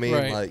 You know what I mean?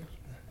 Right.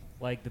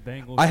 Like the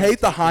Bengals. I hate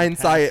the taking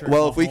hindsight. Patrick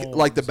Well, if we Mahomes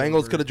like the Bengals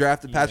over- could have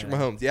drafted Patrick yeah.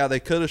 Mahomes. Yeah, they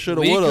could have, should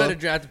have, we would could have have.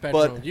 drafted Patrick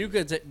but- Mahomes. You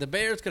could. The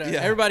Bears could have.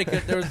 Yeah. Everybody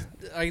could. There was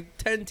like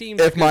 10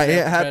 teams. If that my could've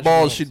aunt drafted had Patrick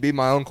balls, Mahomes. she'd be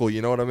my uncle.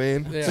 You know what I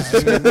mean? Yeah. I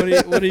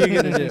mean, what are you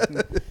gonna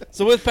do?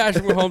 So with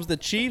Patrick Mahomes, the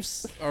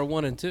Chiefs are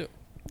 1-2.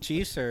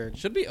 Chiefs are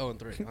Should be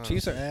 0-3.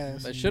 Chiefs are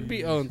ass. They should be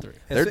 0-3.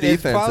 Their It's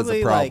defense is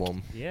probably, a problem.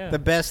 Like, Yeah. the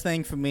best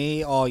thing for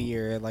me all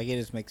year. Like it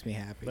just makes me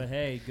happy. But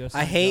hey, go see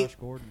I hate- Josh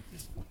Gordon.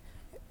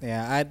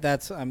 Yeah, I He's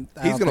don't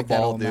gonna think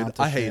that'll ball, dude. amount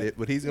to I hate shit. it,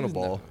 but he's gonna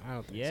ball. No, I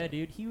don't think Yeah, so.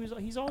 dude,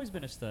 he's always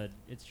been a stud.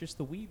 It's just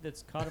the weed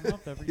that's caught him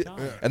up every time.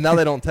 And now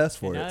they don't test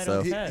for And now it. they So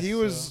don't He, test, he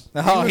was.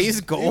 Oh, he was- he's he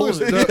was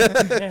golden.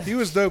 dope- Yeah. He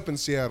was dope in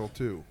Seattle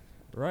too.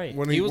 Right.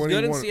 When He was when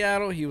good in won-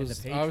 Seattle. He And was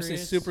the obviously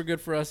Patriots. super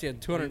good for us. He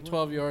had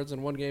 212 yards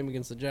in one game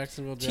against the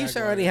Jacksonville Jaguars.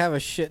 Chiefs already have a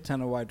shit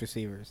ton of wide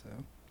receivers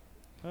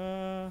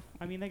though.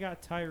 I mean, they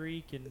got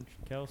Tyreek and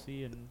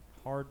Kelsey and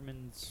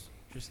Hardman's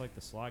just like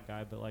the slot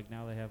guy, but like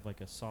now they have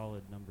like a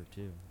solid number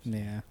 2.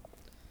 Yeah.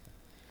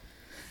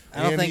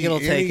 I don't And think he- it'll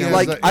and take he him. has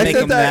like that- I make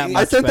sent him that, I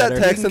much sent that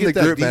better. text He in can the get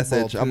that group deep ball,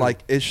 message. I'm too. like,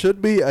 it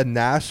should be a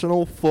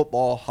national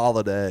football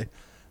holiday.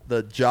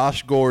 The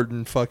Josh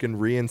Gordon fucking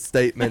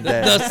reinstatement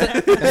day.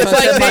 It's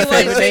like my daylight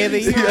favorite day of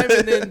the savings year. time,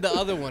 and then the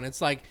other one. It's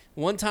like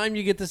one time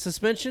you get the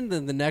suspension,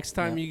 then the next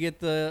time you get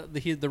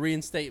the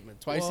reinstatement.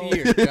 Twice Well- a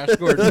year, Josh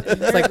Gordon.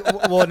 It's like,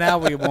 well, now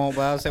we won't.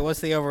 But I was like, what's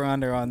the over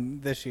under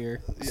on this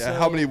year? Yeah,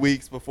 how many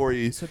weeks before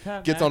he So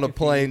Pat gets on a McAfee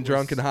plane was-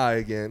 drunk and high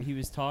again? He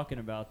was talking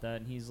about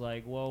that, and he's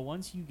like, well,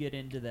 once you get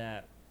into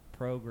that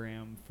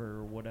program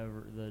for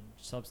whatever, the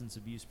substance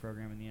abuse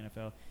program in the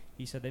NFL,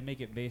 he said they make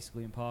it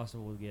basically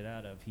impossible to get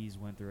out of. He's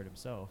went through it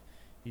himself.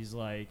 He's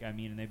like, I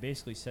mean, and they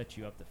basically set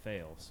you up to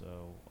fail. So,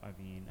 I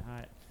mean,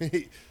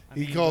 He, I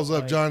he mean, calls but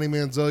up like- Johnny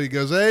Manziel. He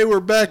goes, "Hey, we're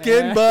back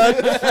in, bud.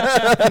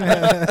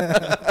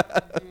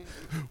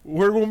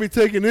 We're gonna be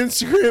taking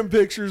Instagram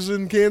pictures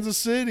in Kansas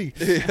City."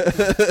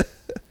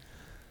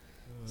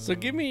 So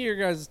give me your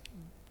guys'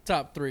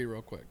 top 3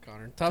 real quick,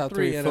 Connor. Top, Top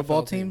 3 three NFL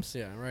football teams?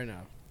 teams? Yeah, right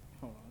now.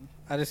 Hold on.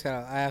 I just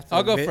got. I have to.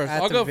 I'll go vi- first. I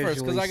have I'll to go first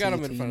because visually I got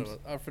see them teams.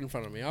 in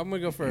front of me. I'm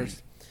gonna go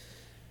first.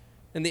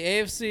 In the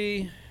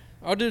AFC,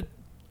 I'll do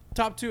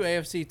top 2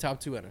 AFC, top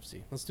 2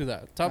 NFC. Let's do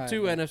that. Top All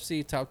 2 right.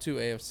 NFC, top 2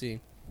 AFC.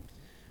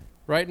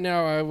 Right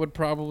now, I would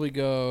probably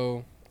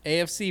go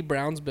AFC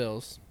Browns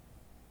Bills.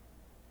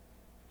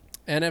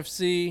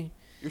 NFC,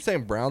 You're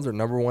saying Browns are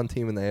 #1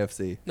 team in the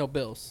AFC? no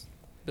Bills,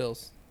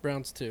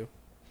 Browns 2.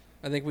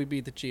 I think we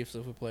beat the Chiefs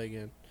if we play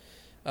again.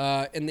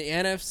 In the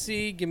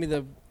NFC, give me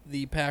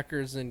the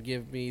Packers and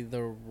give me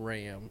the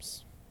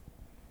Rams.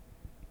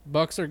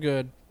 Bucks are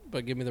good,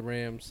 but give me the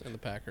Rams and the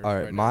Packers. All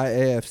right, now. my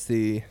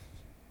AFC.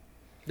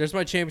 There's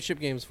my championship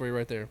games for you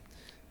right there.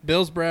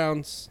 Bills,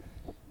 Browns,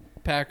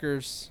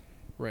 Packers,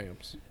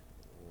 Rams.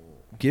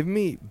 Give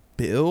me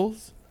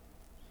Bills.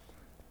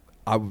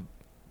 I'm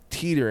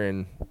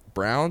teetering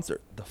Browns or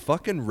the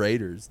fucking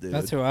Raiders, dude.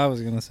 That's who I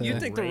was gonna say. You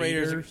think the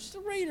Raiders?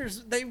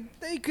 Raiders,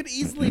 they could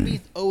easily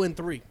be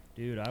 0-3.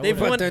 dude, I They've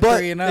would won- They're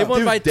but 3-0. they won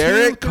dude, by 2,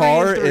 Derek 3,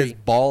 Carr and 3. is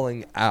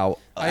balling out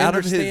I of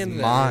his understand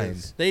that.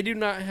 mind. They do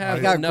not have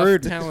They got enough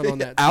Gruden. talent on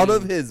that team. Out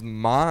of his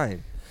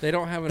mind. They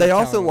don't have enough They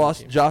talent also on that lost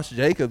team. Josh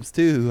Jacobs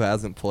too, who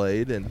hasn't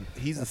played, and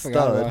he's I a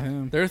forgot about stud.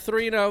 him. They're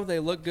 3-0. They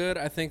look good.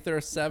 I think they're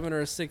a 7 or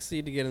a 6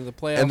 seed to get into the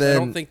playoffs. And I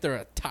don't then- think they're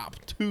a top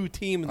 2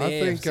 team in the I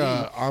AFC. think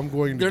I'm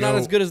going to. They're go, not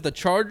as good as the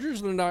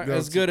Chargers. They're not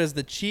That's- as good as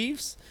the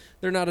Chiefs.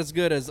 They're not as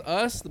good as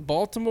us,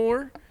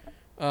 Baltimore,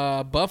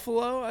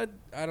 Buffalo.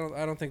 I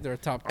don't think they're a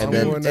top 2. And I'm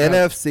then going to-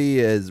 NFC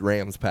is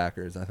Rams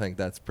Packers. I think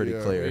that's pretty Yeah.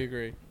 I clear.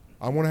 agree.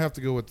 I'm going to have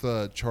to go with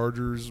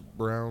Chargers,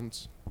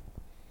 Browns,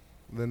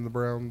 then the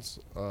Browns,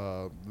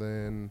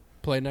 then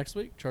Play next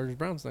week. Chargers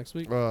Browns next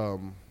week.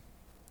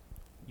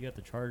 You got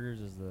the Chargers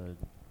as the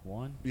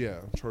 1. yeah,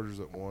 Chargers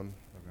at 1.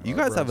 You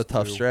guys have a Browns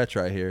tough 2. stretch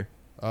right here.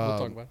 We'll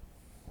talk about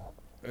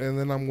And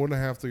then I'm going to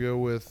have to go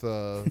with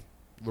the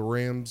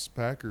Rams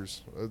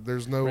Packers.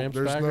 There's no, Rams,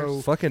 there's Packers?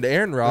 no. Fucking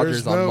Aaron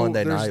Rodgers on no-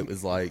 Monday there's- night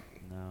was like,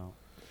 No.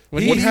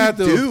 When he he had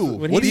to do?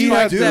 When What he do you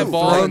spikes do? that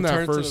ball Thrown and that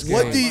turns to first the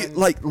what game. do you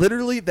like?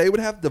 Literally, they would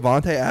have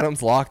Devontae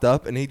Adams locked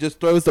up, and he just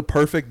throws the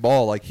perfect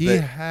ball. Like He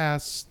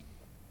had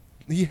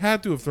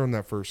to have thrown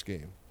that first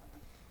game.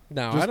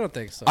 No, Just- I don't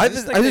think so. I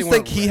just they think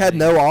weren't he had ready.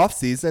 no off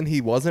season.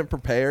 He wasn't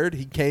prepared.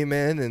 He came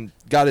in and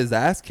got his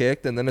ass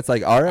kicked, and then it's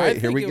like, all I right,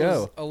 think here we it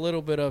go. was a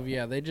little bit of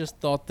they just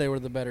thought they were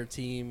the better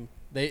team.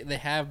 They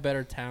have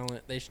better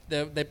talent.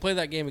 They play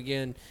that game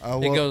again. I It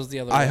love, goes the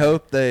other way. I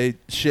hope they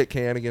shit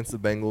can against the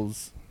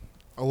Bengals.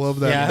 I love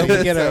that. Yeah, I hope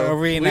we get a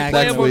We play reenactment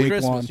them for on week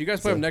Christmas. one. You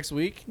guys play them So- next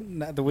week.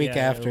 The week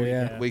after,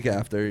 yeah. Week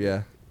after,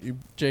 yeah.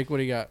 Jake, what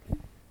do you got?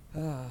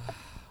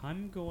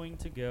 I'm going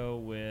to go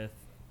with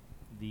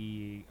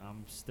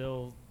I'm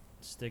still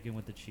sticking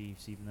with the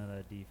Chiefs, even though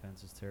that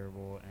defense is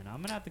terrible. And I'm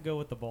going to have to go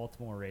with the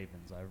Baltimore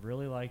Ravens. I've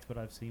really liked what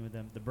I've seen with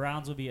them. The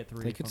Browns will be at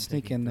 3. They if could I'm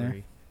sneak taking in there.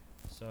 3.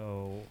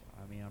 So,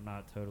 I mean, I'm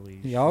not totally.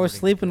 Y'all was shorting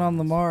sleeping the on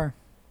Browns. Lamar.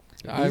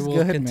 I He's will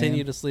good, continue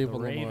man. to sleep The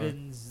on Lamar.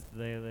 Ravens,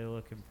 they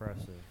look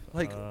impressive.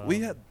 Like, we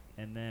had.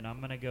 And then I'm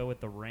going to go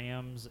with the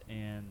Rams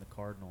and the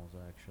Cardinals,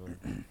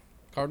 actually.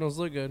 Cardinals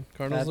look good.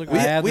 Cardinals look I We,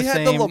 good. have we the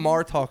had the same-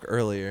 Lamar talk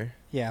earlier.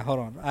 Yeah, hold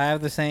on. I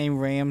have the same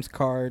Rams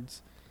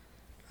cards.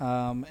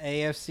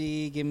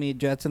 AFC, give me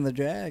Jets and the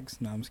Jags.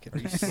 No, I'm just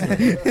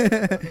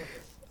kidding.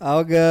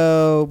 I'll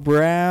go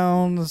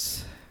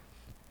Browns.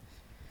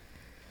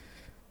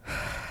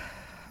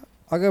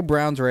 I'll go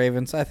Browns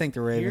Ravens. I think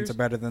the Ravens Here's- are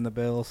better than the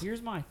Bills.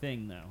 Here's my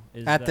thing, though.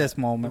 Is At that this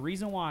moment. The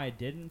reason why I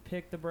didn't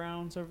pick the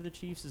Browns over the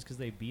Chiefs is because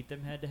they beat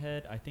them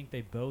head-to-head. I think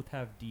they both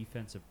have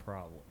defensive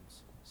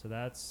problems. So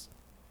that's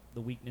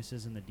the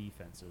weaknesses in the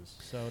defenses.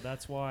 So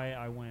that's why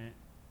I went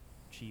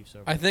Chiefs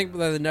over I the think Browns.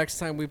 that the next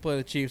time we play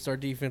the Chiefs, our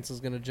defense is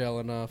going to gel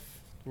enough.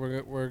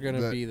 We're going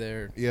to That- be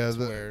there. Yeah, to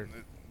where-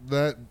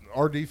 that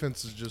our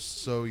defense is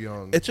just so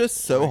young. It's just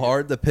so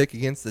hard to pick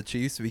against the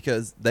Chiefs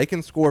because they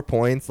can score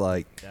points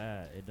like.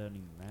 That, it doesn't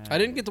even matter. I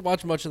didn't get to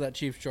watch much of that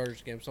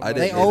Chiefs-Chargers game. So I'm I not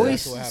didn't They sure either. always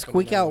exactly what happened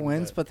squeak in that out one,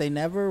 wins, but they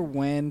never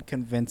win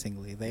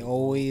convincingly. They The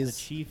always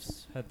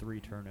Chiefs had 3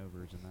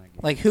 turnovers in that game.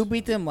 like who so-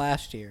 beat them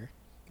last year?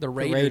 the The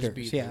Raiders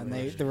beat yeah, them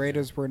and last the year.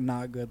 Raiders were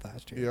not good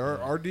last year.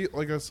 Yeah,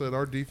 like I said,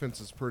 our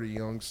defense is pretty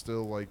young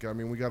still. Like, I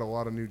mean, we got a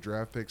lot of new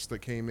draft picks that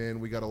came in.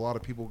 We got a lot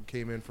of people who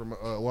came in from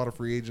a lot of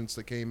free agents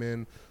that came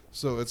in.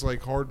 So it's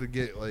like hard to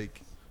get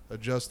like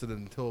adjusted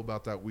until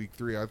about that week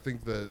 3. I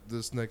think that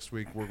this next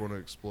week we're going to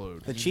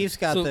explode. The Chiefs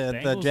got So the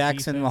Bengals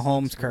Jackson defense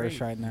Mahomes looks curse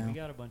great. right now. We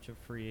got a bunch of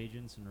free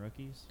agents and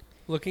rookies.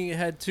 Looking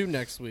ahead to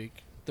next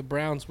week, the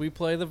Browns, we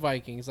play the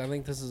Vikings. I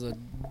think this is a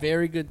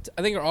very good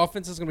I think our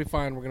offense is going to be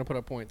fine. We're going to put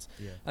up points.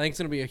 Yeah. I think it's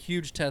going to be a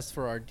huge test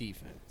for our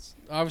defense.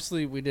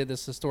 Obviously, we did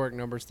this historic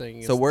numbers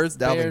thing. So where's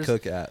Dalvin Bears.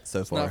 Cook at so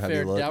It's far? not Have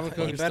fair. you looked? Dalvin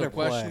Cook He is better still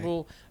play.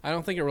 questionable. I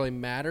don't think it really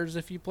matters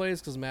if he plays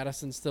because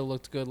Madison still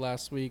looked good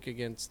last week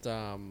against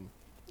the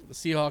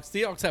Seahawks.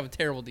 Seahawks have a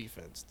terrible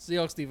defense.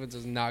 Seahawks defense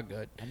is not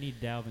good. I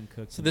need Dalvin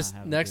Cook. So to this not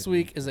have a next good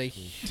week is a this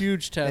week.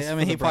 huge test. I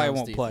mean, for he the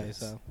probably Browns won't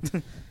defense.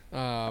 play. So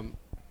Um,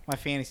 my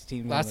fantasy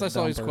team. last I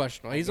saw, he's dumper.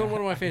 questionable. He's on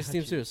one of my fantasy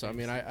teams you. too. So I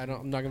mean,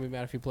 I'm not gonna be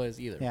mad if he plays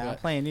either. Yeah, I'm but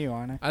playing you,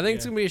 aren't I? I think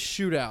it's Yeah. gonna be a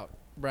shootout.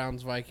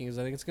 Browns Vikings.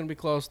 I think it's gonna be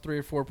close, 3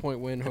 or 4 point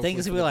win. I hopefully think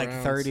it's for gonna be the like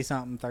Browns. 30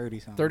 something.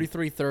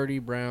 33-30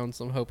 Browns.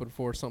 I'm hoping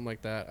for something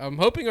like that. I'm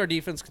hoping our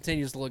defense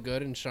continues to look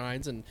good and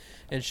shines and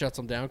shuts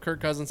them down. Kirk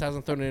Cousins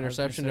hasn't thrown an I was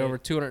gonna interception in say- over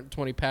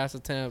 220 pass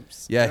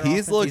attempts. Yeah, Their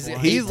he's offensive looked. line-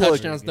 He's Eight looked.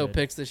 touchdowns, no good.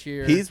 picks this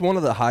year. He's one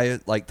of the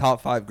highest, like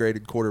top 5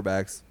 graded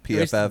quarterbacks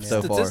PFF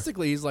so far.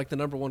 Statistically, he's like the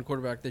number 1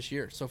 quarterback this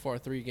year. So far,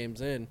 3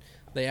 games in,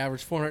 they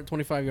average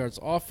 425 yards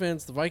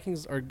offense. The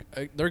Vikings are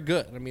they're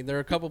good. I mean, they're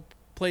a couple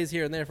plays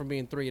here and there from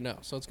being 3-0.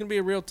 So it's going to be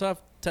a real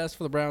tough test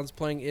for the Browns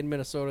playing in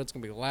Minnesota. It's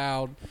going to be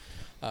loud.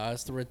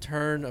 It's the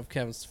return of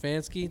Kevin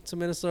Stefanski to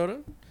Minnesota.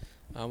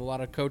 A lot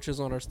of coaches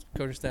on our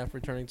coaching staff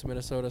returning to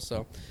Minnesota.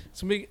 So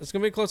it's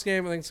gonna be a close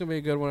game. I think it's gonna be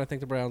a good one. I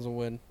think the Browns will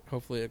win.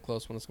 Hopefully a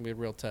close one. It's gonna be a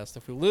real test.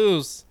 If we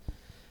lose,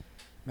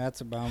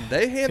 That's a bummer.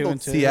 They handled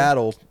 2-2.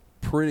 Seattle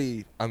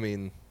pretty. I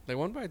mean, they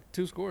won by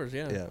 2 scores.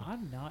 Yeah. yeah.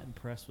 I'm not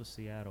impressed with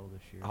Seattle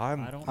this year. I'm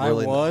I don't. I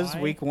really was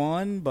why. week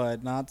 1,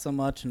 but not so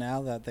much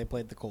now that they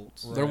played the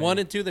Colts. They're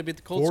 1-2. They beat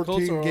the Colts. 14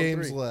 Colts are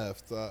games 0-3.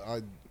 left.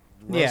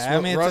 Yeah, I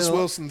mean, Russ it's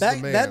Wilson's that,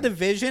 the man. that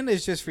division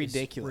is just It's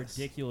ridiculous.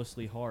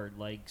 ridiculously hard.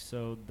 Like,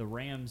 so the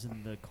Rams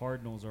and the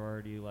Cardinals are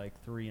already like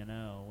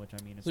 3-0, which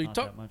I mean, it's So you not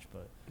talk- that much,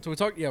 but So we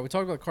talked about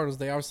the Cardinals.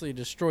 They obviously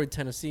destroyed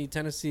Tennessee.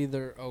 Tennessee,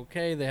 they're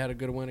okay. They had a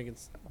good win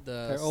against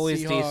the They're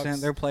always Seahawks.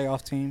 decent. They're a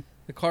playoff team.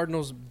 The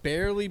Cardinals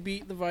barely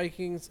beat the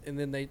Vikings, and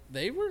then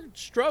they were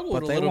struggled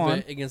But a they little won.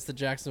 bit against the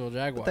Jacksonville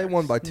Jaguars. But they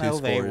won by 2 No,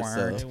 they scores.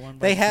 weren't. So. won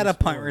by They had 2 a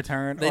punt scores.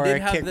 return They or did a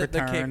have kick the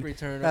return. kick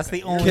return. That's okay.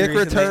 the only Kick reason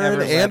they return ever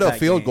led and a that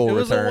field game. goal It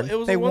was return. it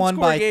was They a won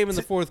one-score by game in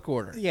the t- fourth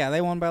quarter. Yeah, they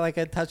won by like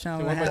a touchdown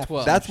They and a won by half.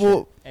 12. That's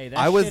what Hey, that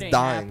I was shit ain't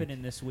dying.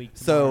 happening this week.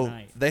 So tomorrow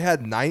night. they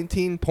had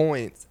 19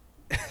 points,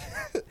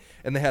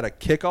 and they had a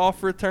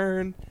kickoff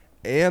return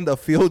and a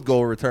field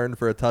goal return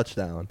for a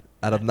touchdown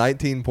out of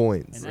 19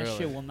 points. and that Really?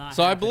 shit will not.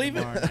 So I happen believe it-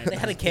 tomorrow night They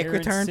had a because kick Aaron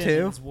return, too?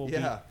 Simmons will be-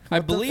 Yeah. I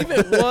believe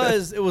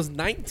it was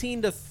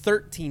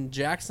 19-13.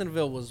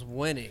 Jacksonville was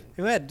winning.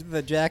 Who had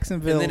the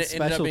Jacksonville And then it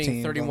ended up special being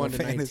teams 31 on to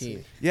the 19.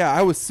 fantasy? Yeah,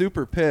 I was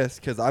super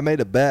pissed because I made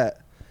a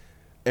bet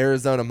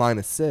Arizona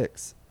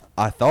 -6.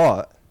 I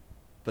thought,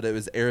 but it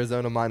was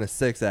Arizona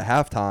 -6 at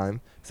halftime.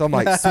 So I'm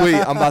like, sweet,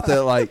 I'm about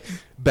to like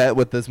bet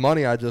with this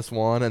money I just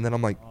won, and then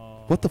I'm like,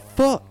 what the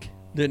fuck?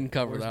 Didn't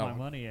cover Where's that my one.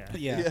 money at?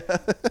 Yeah.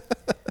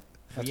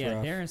 But That's yeah,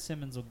 rough. Darren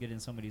Simmons will get in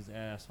somebody's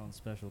ass on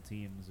special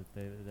teams if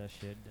that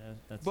shit.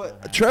 That's not But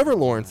happening. Trevor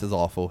Lawrence is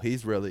awful.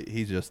 He's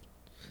just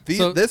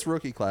So this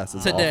rookie class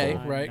is today,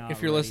 awful. right? not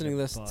If you're ready listening to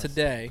this bust.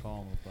 today,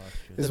 Call him a bust,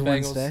 the Is just- it Bengals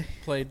Wednesday?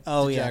 played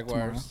Oh, the yeah,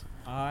 Jaguars.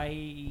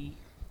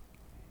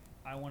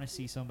 I want to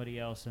see somebody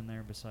else in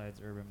there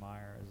besides Urban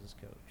Meyer as his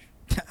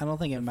coach. I don't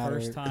think it The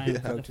matters. first time, who the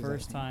coaches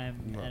first that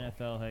team. time No.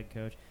 NFL head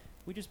coach.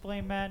 We just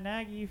blame Matt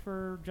Nagy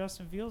for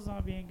Justin Fields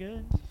not being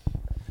good.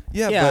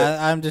 Yeah, Yeah,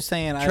 I'm just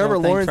saying. I Trevor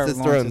don't think Lawrence Trevor has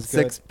Lawrence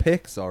thrown is 6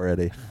 picks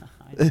already.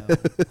 I know.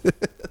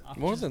 I'm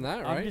More just- than that,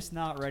 I'm right? just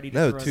not ready to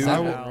No, throw 2. the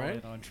Seven, towel right?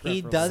 in on good.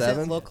 He Trevor doesn't Lawrence.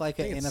 7? look like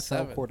I an think it's NFL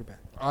 7. quarterback.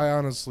 I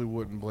honestly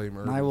wouldn't blame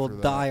Urban. I will for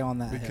that. die on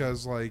that hill.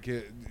 because like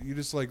you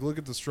just like look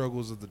at the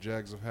struggles that the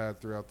Jags have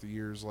had throughout the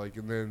years, like,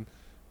 and then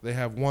they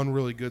have one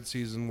really good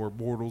season where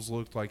Bortles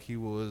looked like he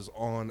was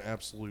on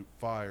absolute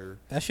fire.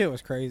 That shit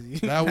was crazy.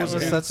 That was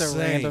such a insane.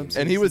 random.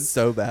 And he was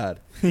so bad.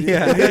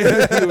 yeah.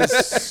 It was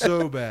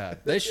so bad.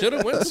 They should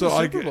have went to So the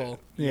I Super g- Bowl.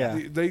 Yeah.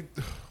 They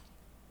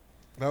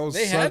that was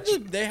They such.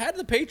 had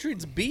the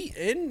Patriots beat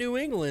in New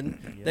England.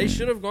 Yeah. They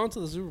should have gone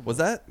to the Super Bowl. Was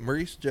that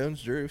Maurice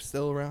Jones-Drew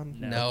still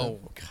around? No.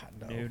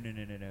 God, no.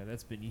 No.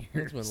 That's been years.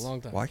 It's been a long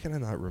time. Why can I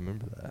not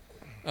remember that?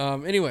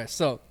 Anyway,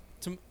 so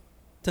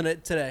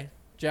today,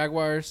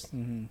 Jaguars,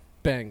 Mm-hmm.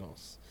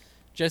 Bengals.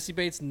 Jesse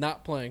Bates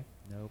not playing.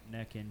 Nope.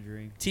 Neck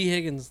injury. T.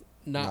 Higgins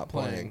not, Not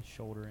playing. playing.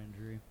 Shoulder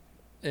injury.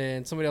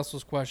 And somebody else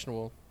was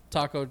questionable.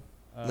 Taco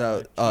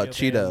No,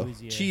 Cheeto.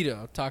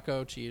 Cheeto.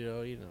 Taco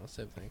Cheeto. You know,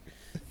 same thing.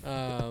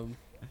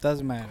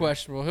 Doesn't matter.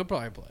 Questionable. He'll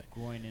probably play.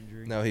 Groin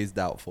injury. No, he's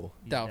doubtful.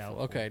 He's Doubtful.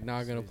 Okay,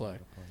 not so gonna he's play.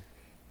 not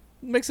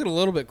Makes it a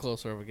little bit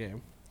closer of a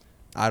game.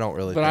 I don't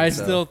really But think I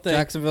so. still think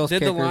Jacksonville's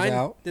did the kicker's line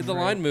out. did the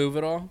Right. line move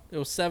at all? It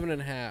was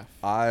 7.5.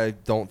 I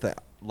don't think.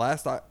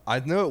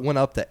 I know it went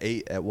up to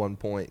 8 at one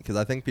point because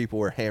I think people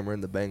were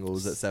hammering the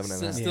Bengals at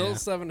 7.5. Still Yeah.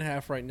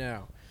 7.5 right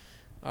now.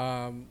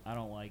 I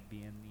don't like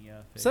being the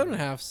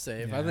 7.5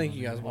 safe. Yeah, I think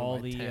you guys All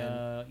won by the 10.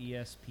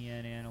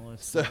 ESPN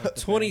analysts. So, like the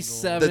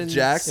 27. The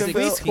Jacksonville- If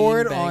we 16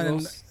 scored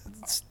Bengals.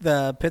 on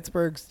the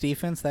Pittsburgh's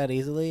defense that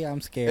easily,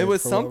 I'm scared. It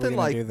was for what we're something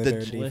gonna like do to the, their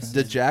Listen. defense.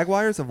 the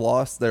Jaguars have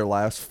lost their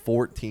last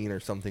 14 or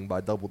something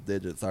by double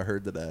digits. I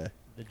heard today.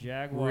 The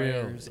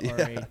Jaguars Really?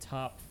 are Yeah. a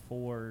top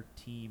 4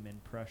 team in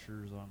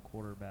pressures on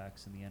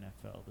quarterbacks in the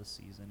NFL this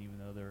season, even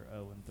though they're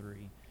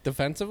 0-3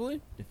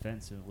 Defensively?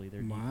 defensively.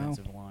 Their Wow.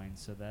 defensive line,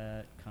 so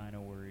that kind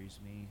of worries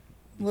me.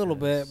 a little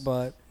bit,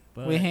 because-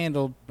 but we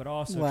handled. But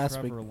also last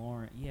Trevor week.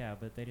 Lawrence. Yeah,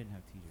 but they didn't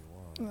have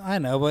T.J. Watt. I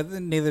know, but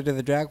neither did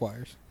the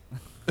Jaguars.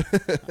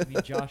 I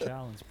mean, Josh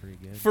Allen's pretty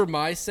good. For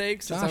my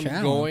sake, since Josh I'm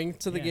Allen. going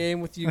to the Yeah.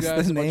 game with you That's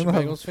guys, the a bunch name of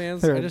of Bengals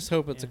fans, their- I just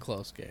hope it's a Yeah.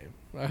 close game.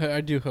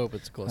 I do hope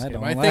it's a close I game.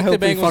 don't. I I think hope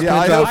the we Bengals. fucking Yeah,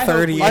 I drop hope-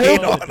 38 I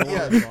hope- on the them.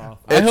 Warriors off.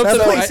 I hope That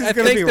the, place is I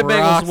gonna think be the Bengals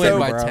rocking, win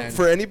by bro. 10.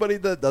 For anybody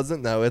that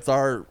doesn't know, it's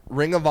our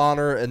Ring of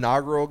Honor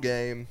inaugural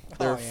game.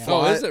 They're yeah.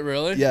 Oh, is it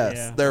really? Yes,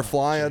 Yeah. they're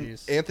flying.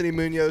 Jeez. Anthony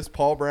Munoz,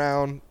 Paul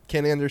Brown,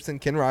 Ken Anderson,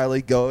 Ken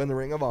Riley go in the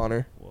Ring of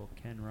Honor. Well,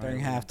 Ken During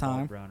Riley and Paul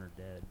halftime. Brown are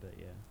dead, but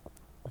yeah.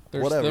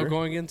 They're Whatever. still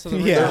going into the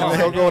Yeah. They're Ring of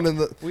still Honor. going in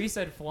the We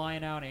said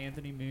flying out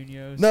Anthony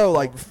Munoz. no, Paul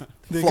like Brown.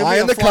 They're gonna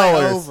flying be the a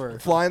colors,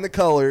 flyover. flying the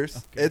colors.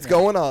 Okay. It's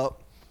going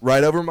up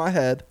right over my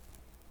head,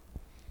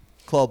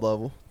 club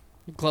level,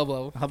 Club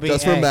level. I'll be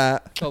just for hey,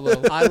 Matt. Club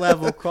level. eye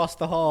level across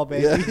the hall,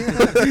 baby.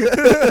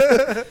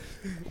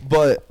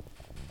 But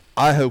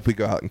I hope we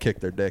go out and kick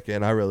their dick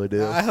in. I really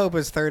do. I hope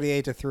it's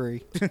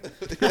 38-3.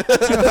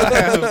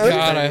 Oh,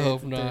 God, I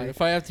hope not.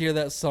 If I have to hear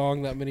that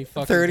song that many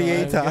fucking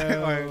 38 times.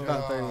 times. Oh,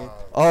 God, 38.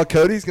 Oh,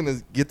 Cody's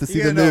gonna get to see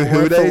You the gotta new know Who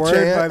word for Day word by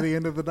chant. the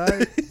end of the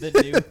night. The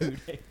new Who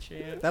Dey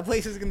chant. That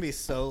place is gonna be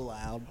so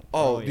loud.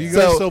 Oh, Oh, Do you yeah.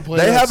 guys so still play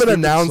they that haven't stupid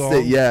announced song?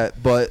 it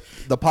yet, but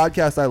the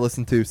podcast I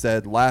listened to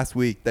said last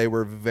week they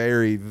were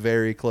very,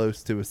 very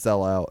close to a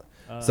sellout.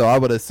 So I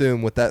would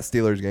assume with that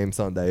Steelers game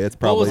Sunday, it's What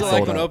probably was it like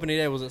sold on out. opening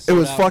day? Was it It sold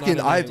was out, fucking-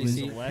 not I- an empty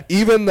seat?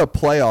 Even the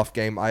playoff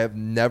game, I have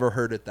never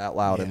heard it that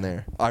loud in Yeah.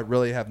 there. I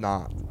really have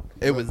not.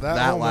 It was that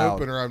home loud.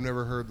 opener. I've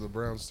never heard the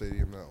Brown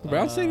Stadium that The loud.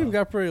 Brown Stadium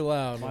got pretty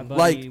loud. My man.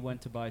 buddy Like-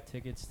 went to buy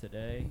tickets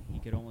today. He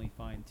could only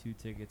find 2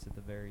 tickets at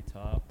the very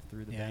top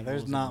through the Yeah, Bengals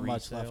there's and not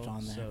much left resale,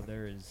 on there. So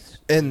there is.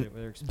 And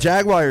they're expecting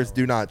Jaguars to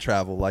do sell. not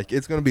travel. Like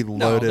it's going to be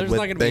No, loaded there's with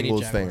not gonna be any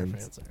Bengals Jaguar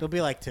fans. there. There'll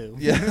be like 2.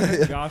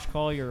 Yeah. Josh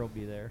Collier will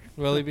be there.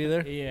 Will he be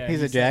there? Yeah, He's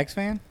a said- Jags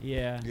fan?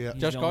 Yeah, Yeah.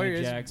 he's Josh the Collier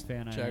only is a Jags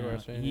fan. I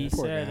Jaguars know. fan, He yeah.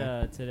 Poor said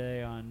guy.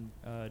 today on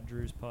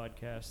Drew's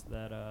podcast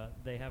that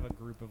they have a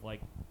group of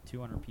like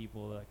 200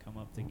 people that come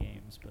up to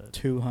games, but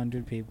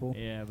 200 people.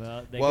 yeah,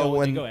 but they Well, go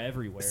when they go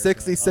everywhere. but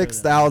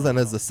 66,000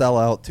 other is the than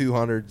sellout.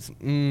 200's.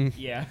 that,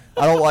 yeah.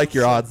 I don't like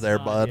your So odds it's there,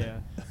 not- bud.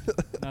 Yeah,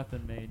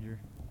 nothing major.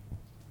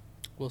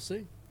 We'll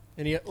see.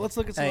 Any? Let's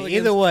look at some Hey, other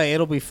either games. way,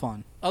 it'll be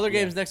fun. Other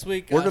Yeah. games next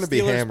week. We're going to be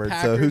Steelers, hammered,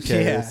 so who Packers.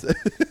 cares?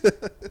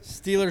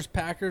 Steelers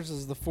Packers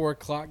is the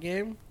 4:00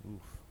 game.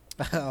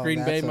 Oh, Green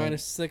Bay that's a-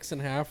 minus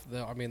 6.5.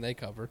 I mean, they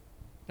cover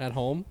at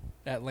home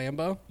at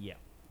Lambeau. Yeah.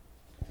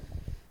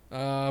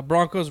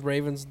 Broncos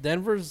Ravens.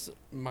 Denver's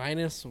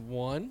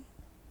 -1.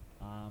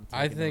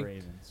 I taking think- the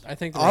Ravens. I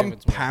think the I'm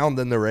Ravens win.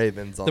 pounding the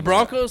Ravens. On The that.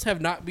 Broncos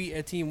have not beat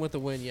a team with a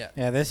win yet.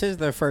 Yeah, this is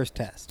their first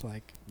test.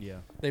 Like, yeah.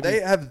 They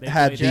beat have They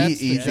had played the Jets,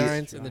 the easy.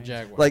 Giants, and the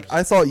Jaguars. Like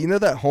I saw,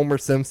 that Homer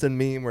Simpson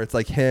meme where it's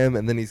like him,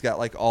 and then he's got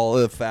like all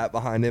of the fat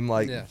behind him.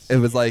 Like Yes. it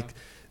was Yeah. like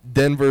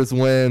Denver's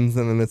wins,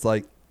 and then it's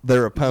like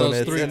their those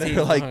opponents, three and teams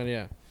they're like behind,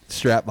 yeah.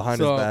 strapped behind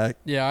So, his back.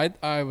 Yeah,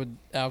 I would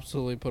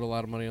absolutely put a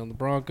lot of money on the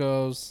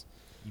Broncos.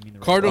 You mean the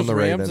Cardinals On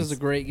the Rams Ravens. is a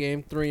great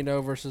game.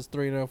 3-0 versus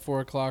 3-0,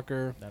 4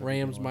 o'clocker. That'll be a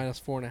Rams good one. minus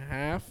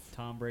 4.5.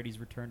 Tom Brady's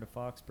return to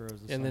Foxborough is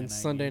the And then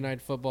Sunday game.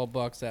 night football,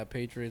 Bucks at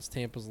Patriots.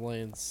 Tampa's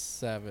laying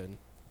 7.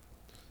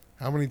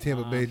 How many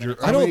Tampa Bay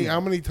jerseys? I don't- How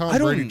many Tom I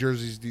don't- Brady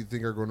jerseys do you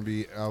think are going to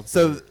be out?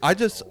 So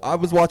there? I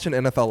was watching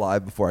NFL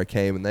Live before I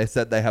came, and they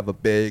said they have a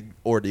big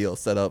ordeal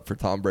set up for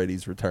Tom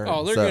Brady's return.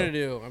 Oh, they're So- going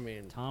to do, I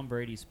mean, Tom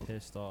Brady's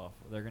pissed off.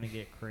 They're going to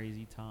get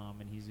crazy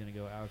Tom, and he's going to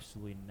go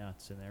absolutely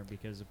nuts in there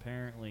because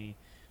apparently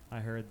I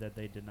heard that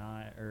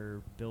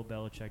Bill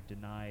Belichick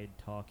denied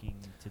talking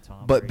to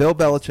Tom But Brady Bill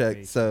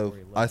face-to-face Belichick, so before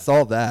he I left.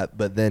 saw that,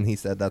 but then he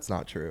said that's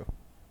not true.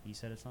 He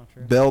said it's not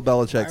true? Bill Why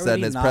Belichick would said in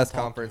he his not press talk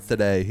to conference him?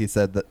 today, he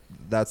said that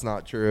that's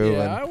not true.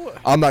 yeah, and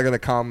I'm not going to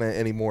comment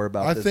anymore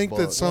about I this think book.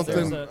 that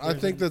something. There's a- I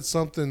think that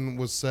something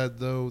was said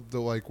though,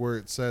 like where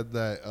it said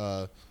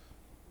that,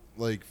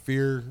 like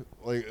fear,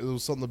 like it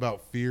was something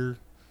about fear.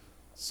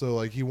 So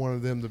like he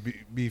wanted them to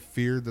be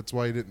feared. That's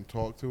why he didn't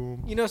talk to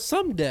him. you know,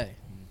 someday,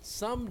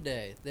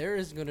 there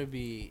is going to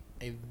be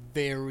a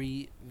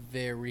very,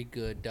 very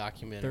good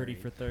documentary. 30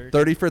 for 30.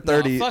 30 for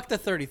 30, No, fuck the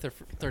 30 for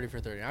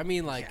 30. I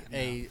mean, like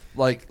a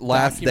like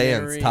Last Dance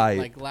documentary, type.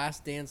 like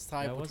Last Dance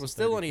type, That which was was a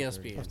still on 30 for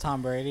 30. ESPN. of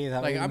Tom Brady. Is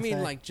that Like, what I you mean,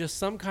 say? like just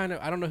some kind of,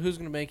 I don't know who's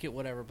going to make it,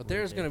 whatever, but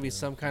there's going to be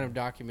some kind of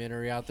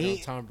documentary out there on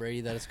Tom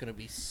Brady that is going to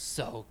be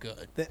so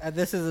good.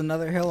 This is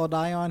another hill I'll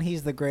die on.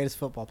 He's the greatest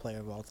football player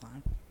of all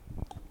time.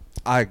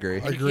 I agree.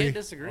 I You agree. can't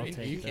disagree. I'll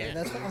take You that. can't.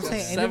 That's what I'm He's got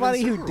saying. 7 Anybody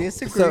Super who Bowls.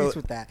 disagrees So,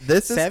 with that.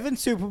 this is- 7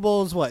 Super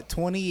Bowls, what,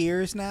 20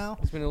 years now?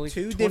 It's been at least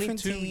 2 22 different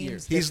teams.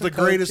 years. He's the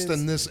different greatest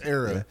coaches. in this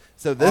era.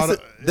 So this Auto,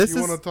 this if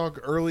you is want to talk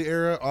early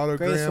era autogram.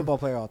 Greatest football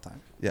player of all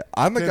time. yeah.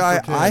 I'm a 10 guy.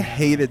 for 10. I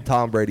hated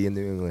Tom Brady in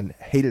New England.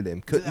 Hated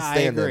him. Couldn't I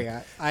stand agree.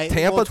 him. Tampa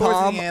Tampa towards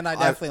Tom, the end, I I-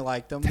 definitely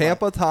liked him. but-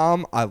 Tampa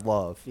Tom, I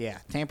love. Yeah,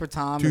 Tampa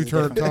Tom.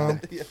 Two-turn is a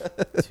different Tom.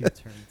 guy.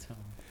 Two-turn Tom.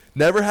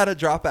 Never had a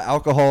drop of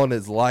alcohol in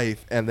his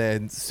life, and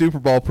then Super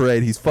Bowl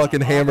parade, he's fucking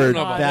hammered.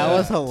 know about That that.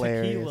 was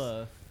hilarious.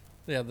 Tequila.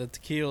 Yeah, the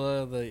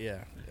tequila,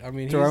 I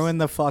mean, Throwing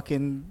the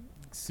fucking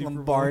Super Bowl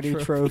Lombardi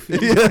trophy.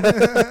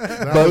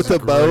 That boat was to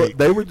boat. great.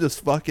 They were just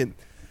fucking.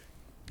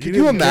 He Could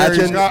you didn't care.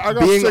 imagine He's got- I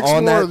got being 6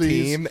 on more that of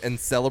these. team and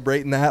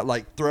celebrating that,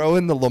 like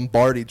throwing the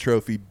Lombardi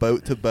trophy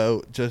boat to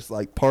boat, just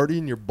like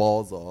partying your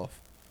balls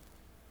off?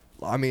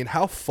 I mean,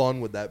 how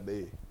fun would that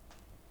be?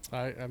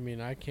 I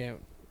mean, I can't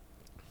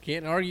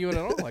argue it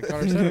at all. Like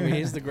Connor said, I mean,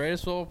 he's the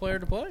greatest football player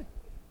to play.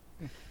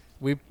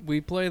 We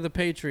play the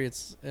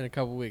Patriots in a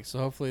couple weeks, so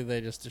hopefully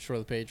they just destroy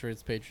the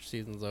Patriots. Patriot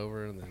season's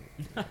over, and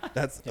then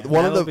That's Yeah,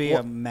 one of that'll the be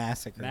a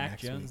massacre. Mac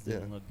next Jones week.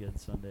 didn't Yeah. look good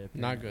Sunday.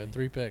 not apparently. good.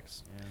 3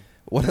 picks. Yeah.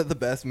 One of the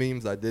best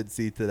memes I did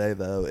see today,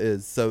 though,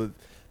 is so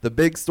the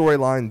big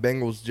storyline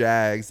Bengals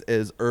Jags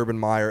is Urban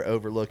Meyer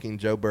overlooking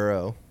Joe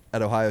Burrow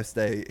at Ohio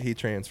State. He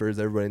transfers.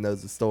 Everybody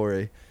knows the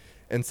story.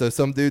 And so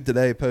some dude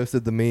today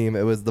posted the meme.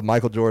 It was the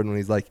Michael Jordan when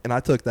he's like, and I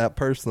took that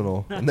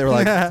personal. And they were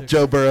like,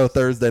 Joe Burrow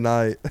Thursday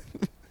night.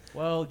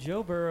 Well,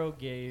 Joe Burrow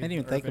gave I didn't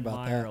even think Urban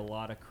about Meyer that. a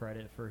lot of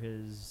credit for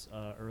his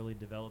early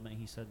development.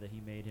 He said that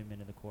he made him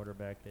into the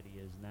quarterback that he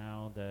is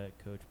now, that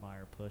Coach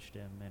Meyer pushed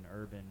him, and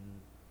Urban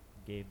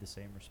gave the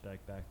same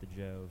respect back to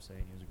Joe,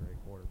 saying he was a great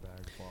quarterback,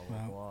 blah,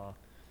 blah, Wow. blah.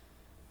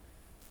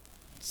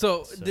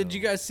 So, did So- you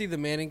guys see the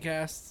Manning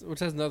cast? Which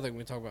has another thing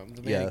we talk about.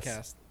 The Manning Yes.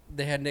 cast.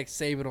 They had Nick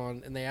Saban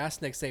on, and they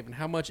asked Nick Saban,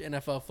 how much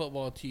NFL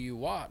football do you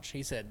watch?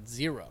 He said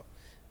 0.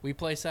 We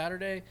play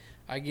Saturday.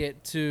 I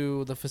get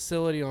to the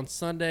facility on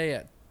Sunday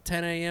at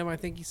 10 a.m., I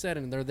think he said,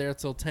 and they're there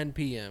till 10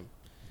 p.m.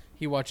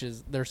 He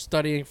watches, they're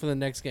studying for the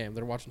next game.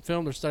 They're watching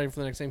film, they're studying for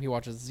the next game. He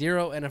watches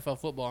 0 NFL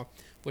football,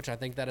 which I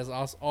think that is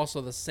also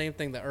the same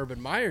thing that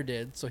Urban Meyer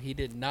did. So he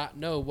did not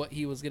know what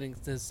he was getting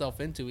himself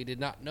into. He did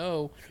not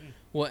know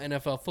what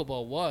NFL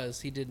football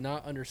was. He did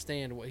not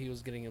understand what he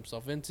was getting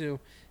himself into.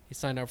 He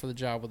signed up for the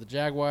job with the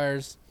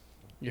Jaguars.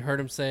 You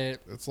heard him say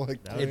it. It's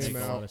like That would It's- make a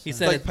playing lot out. of He sense.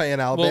 said It's like playing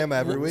Alabama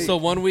every week. So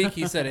 1 week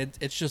he said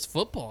it's just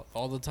football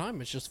all the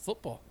time. It's just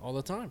football all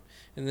the time.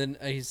 And then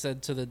he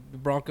said to the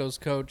Broncos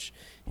coach,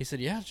 he said,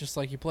 "Yeah, it's just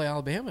like you play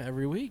Alabama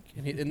every week."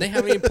 And they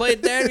haven't even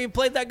played. They haven't even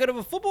played that good of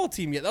a football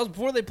team yet. That was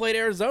before they played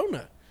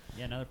Arizona.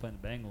 Yeah, now they're playing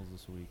the Bengals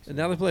this week. And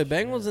now they play shit.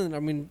 Bengals. And I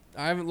mean,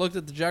 I haven't looked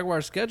at the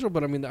Jaguars' schedule,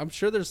 but I mean, I'm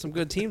sure there's some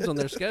good teams on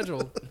their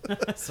schedule.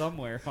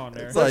 somewhere on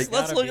there. It's let's like-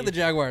 let's look at the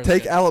Jaguars.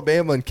 Take schedule.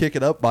 Alabama and kick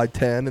it up by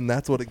 10, and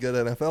that's what a good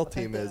NFL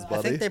team is, I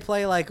buddy. think they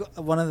play like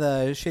one of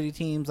the shitty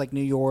teams, like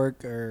New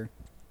York or.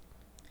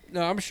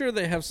 No, I'm sure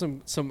they have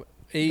some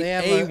They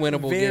have a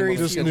winnable very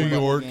game. on the Just few New schedule.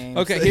 winnable York. games.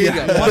 Okay, here you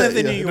Yeah. go. One of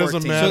the Yeah. New It York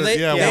doesn't teams. matter. So they-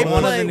 yeah, they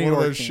one play- of New one of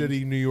York those teams.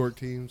 shitty New York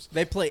teams.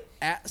 They play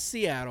at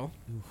Seattle,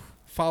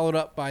 followed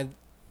up by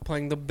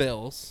playing the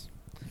Bills.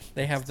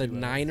 They have the two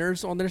L's.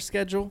 Niners on their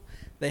schedule,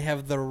 They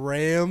have the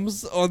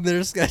Rams on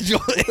their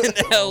schedule in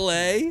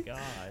LA. God.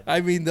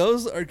 I mean,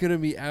 those are going to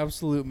be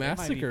absolute They might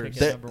be massacres.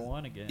 picking number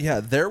one again. Yeah,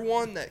 they're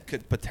one that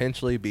could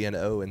potentially be an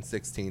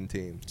 0-16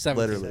 team. 17.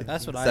 Literally.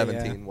 That's what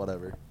 17,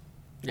 whatever.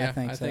 Yeah,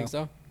 I think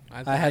so.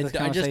 I had this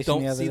I just conversation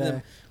don't the other see them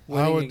day.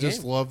 winning I a would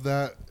just game. love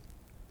that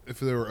if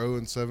they were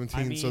 0-17,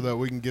 I mean, so that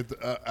we can get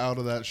out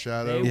of that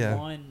shadow. They Yeah.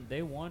 won.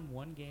 They won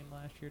one game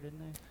last year, didn't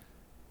they?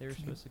 They were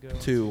supposed to go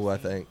 2, I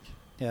 16. think.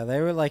 Yeah,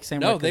 they were like same.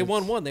 No, record they as-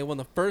 won one. They won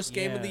the first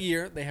game of the Yeah.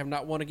 year. They have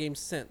not won a game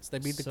since. They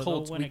beat the So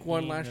Colts they'll win a week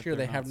 1 game last that year.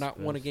 They they're have not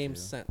won a supposed game to.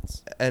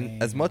 since.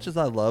 And as much Dang. as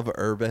I love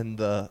Urban,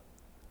 the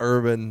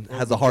Urban Oh,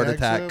 has the a heart Jag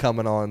attack Zip?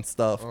 coming on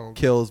stuff Oh.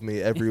 kills me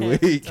every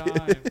Every week.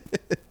 time.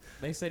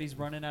 They said he's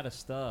running out of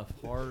stuff: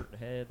 heart,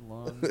 head,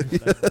 lungs,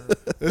 whatever.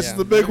 This Yeah. is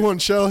the big one,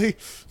 Shelly.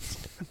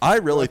 I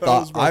really That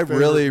was thought my I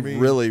really, favorite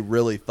meme.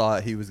 really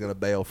thought he was gonna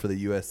bail for the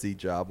USC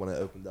job when it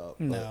opened up.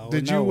 but- No,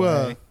 Did no you?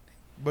 way.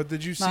 But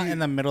did you see? Not in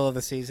the middle of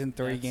the season,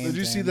 3 That's- games. Did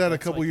you see in. that a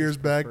That's couple like years his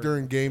back preferred.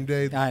 during game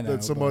day I know,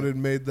 that someone but- had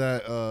made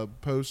that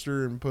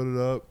poster and put it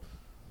up?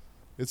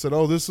 It said,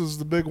 "Oh, this is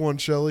the big one,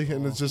 Shelly,"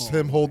 and it's just Oh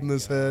him my holding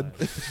his head.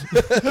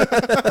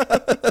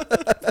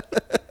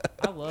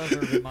 I love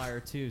Urban Meyer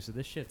too, so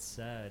this shit's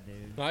sad,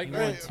 dude. I He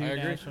agree. won 2 I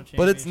agree. national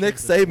But it's Nick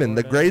championships with Saban,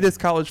 the Florida. greatest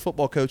college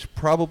football coach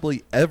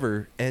probably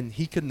ever, and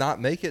he could not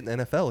make it in the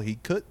NFL. He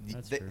could.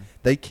 That's They, true.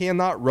 they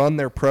cannot run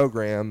their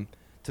program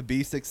to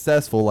be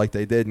successful like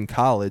they did in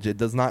college. It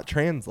does not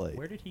translate.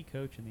 Where did he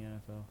coach in the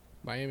NFL?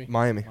 Miami.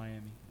 Miami. Miami.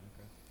 Okay.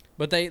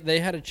 But they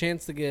had a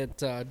chance to get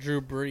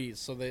Drew Brees,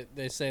 so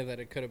they say that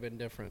it could have been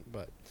different.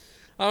 But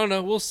I don't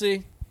know. We'll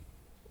see.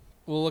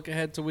 We'll look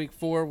ahead to week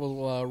 4. We'll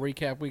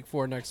recap week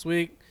 4 next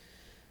week.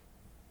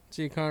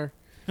 See you, Connor.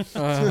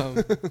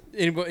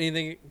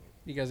 Anything?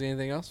 You guys got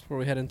anything else before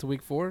we head into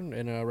week 4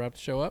 and wrap the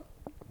show up?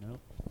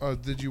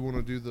 Nope. Did you want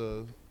to do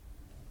the?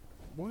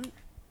 What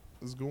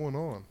is going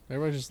on?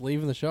 Everybody's just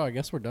leaving the show. I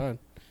guess we're done.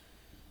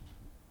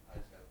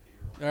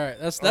 All right,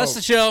 that's Oh.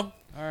 the show.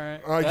 All right.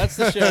 That's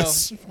the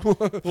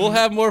show. We'll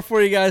have more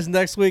for you guys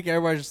next week.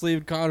 Everybody's just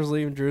leaving. Connor's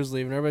leaving. Drew's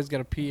leaving. Everybody's got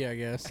to pee, I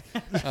guess.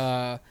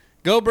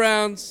 Go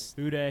Browns.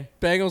 Hooday.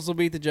 Bengals will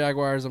beat the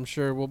Jaguars, I'm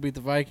sure. We'll beat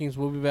the Vikings.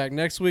 We'll be back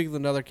next week with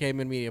another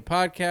K-Man Media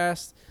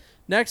podcast.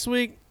 Next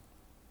week,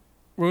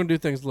 we're going to do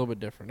things a little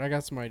bit different. I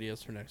got some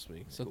ideas for next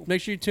week. So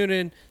make sure you tune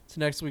in to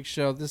next week's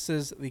show. This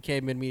is the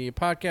K-Man Media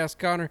podcast.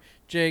 Connor,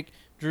 Jake,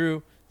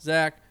 Drew,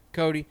 Zach,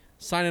 Cody,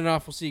 signing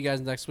off. We'll see you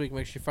guys next week.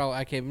 Make sure you follow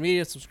at K-Man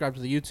Media. Subscribe to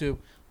the YouTube.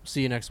 We'll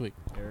see you next week.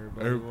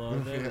 Everybody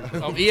loved it.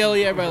 Oh,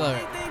 ELE, everybody love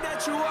it. Think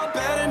that you are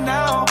better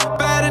now,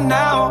 better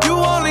now. You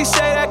only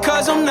say that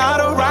cause I'm not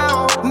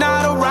around,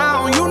 not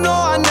around. You know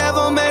I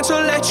never meant to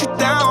let you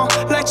down,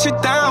 let you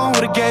down.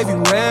 Would've gave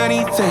you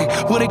anything,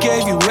 would've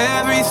gave you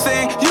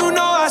everything. You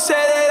know I said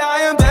that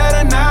I am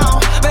better now,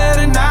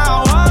 better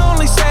now. I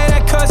only say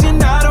that cause you're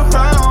not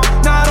around,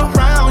 not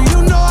around.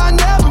 You know I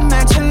never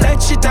meant to let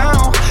you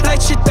down,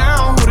 let you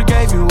down. Would've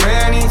gave you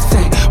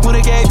anything,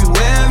 would've gave you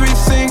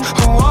everything.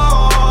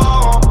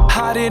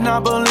 I did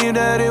not believe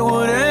that it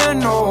would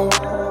end, no.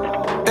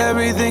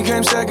 Everything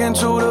came second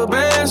to the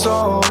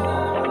benzo.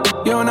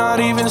 You're not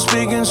even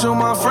speaking to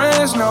my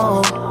friends,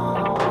 no.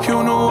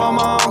 You knew all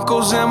my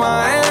uncles and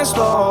my aunts,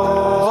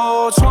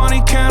 though.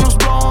 20 candles,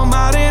 blow 'em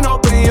out and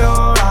open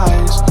your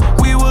eyes.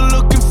 We were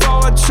looking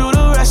forward to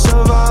the rest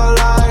of our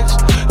lives.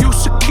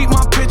 Used to keep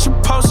my picture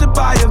posted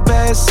by your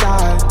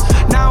bedside.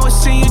 Now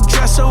it's in your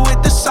dresser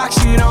with the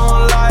socks you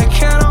don't like.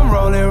 And I'm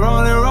rolling,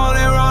 rolling,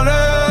 rolling,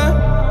 rolling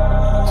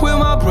with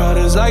my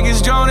brothers like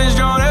it's Jonas,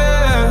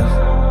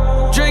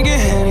 Jonas. Drinking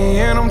Henny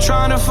and I'm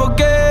trying to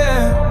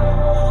forget,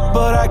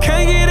 but I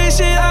can't get this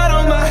shit out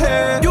of my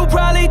head. You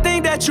probably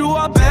think that you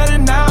are better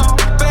now,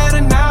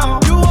 better now.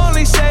 You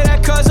only say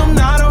that cause I'm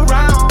not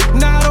around,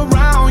 not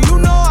around. You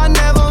know I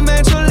never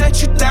meant to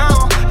let you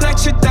down,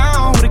 let you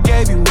down. Would've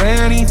gave you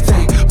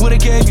anything, would've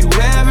gave you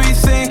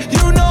everything.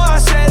 You know I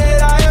said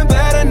that I am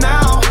better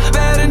now,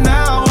 better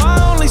now.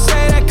 I only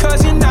say that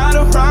cause you're not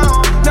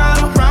around, not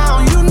around.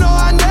 You know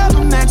I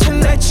never meant to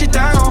let you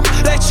down,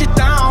 let you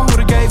down.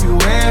 Would've gave you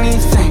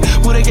anything,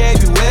 would've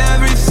gave you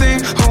everything.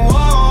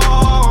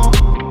 Oh,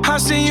 I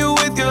seen you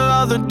with your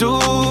other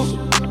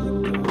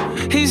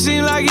dude. He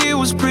seemed like he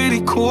was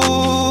pretty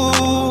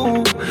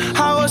cool.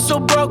 I was so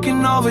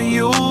broken over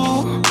you.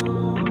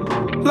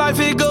 Life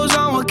it goes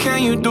on, what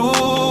can you do?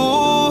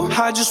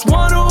 I just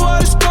wonder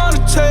what it's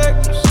gonna take.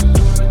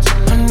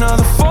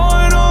 Another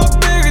foreign or a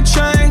bigger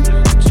change.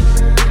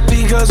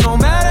 Because no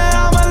matter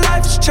how my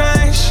life has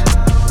changed,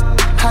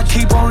 I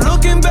keep on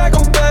looking back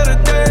on better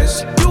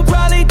days. You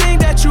probably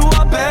think that you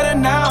are better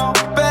now,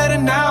 better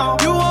now.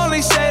 You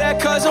only say that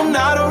cause I'm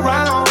not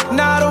around,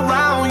 not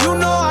around. You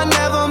know I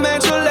never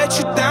meant to let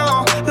you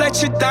down,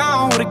 let you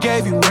down. Would've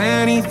gave you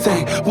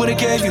anything, would've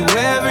gave you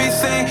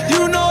everything.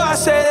 You know I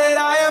say that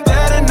I am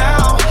better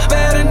now,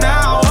 better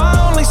now.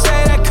 I only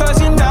say that cause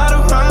you're not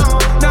around,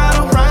 not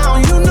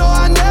around. You know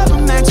I never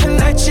meant to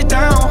let you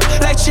down,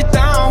 let you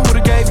down.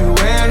 Would've gave you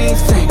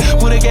anything,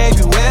 would've gave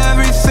you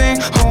everything.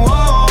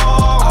 Oh,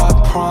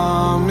 I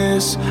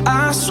promise,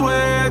 I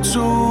swear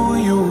to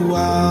you,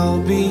 I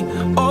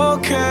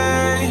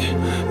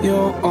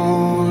you're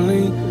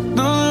only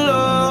the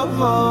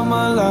love of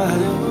my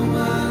life.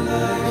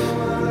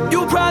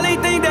 You probably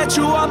think that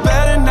you are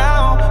better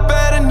now,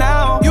 better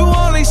now. You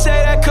only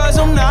say that cause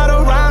I'm not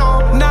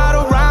around, not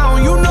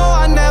around. You know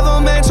I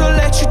never meant to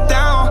let you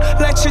down,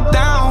 let you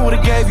down.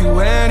 Would've gave you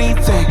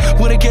anything,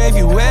 would've gave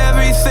you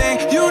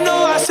everything. You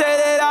know I said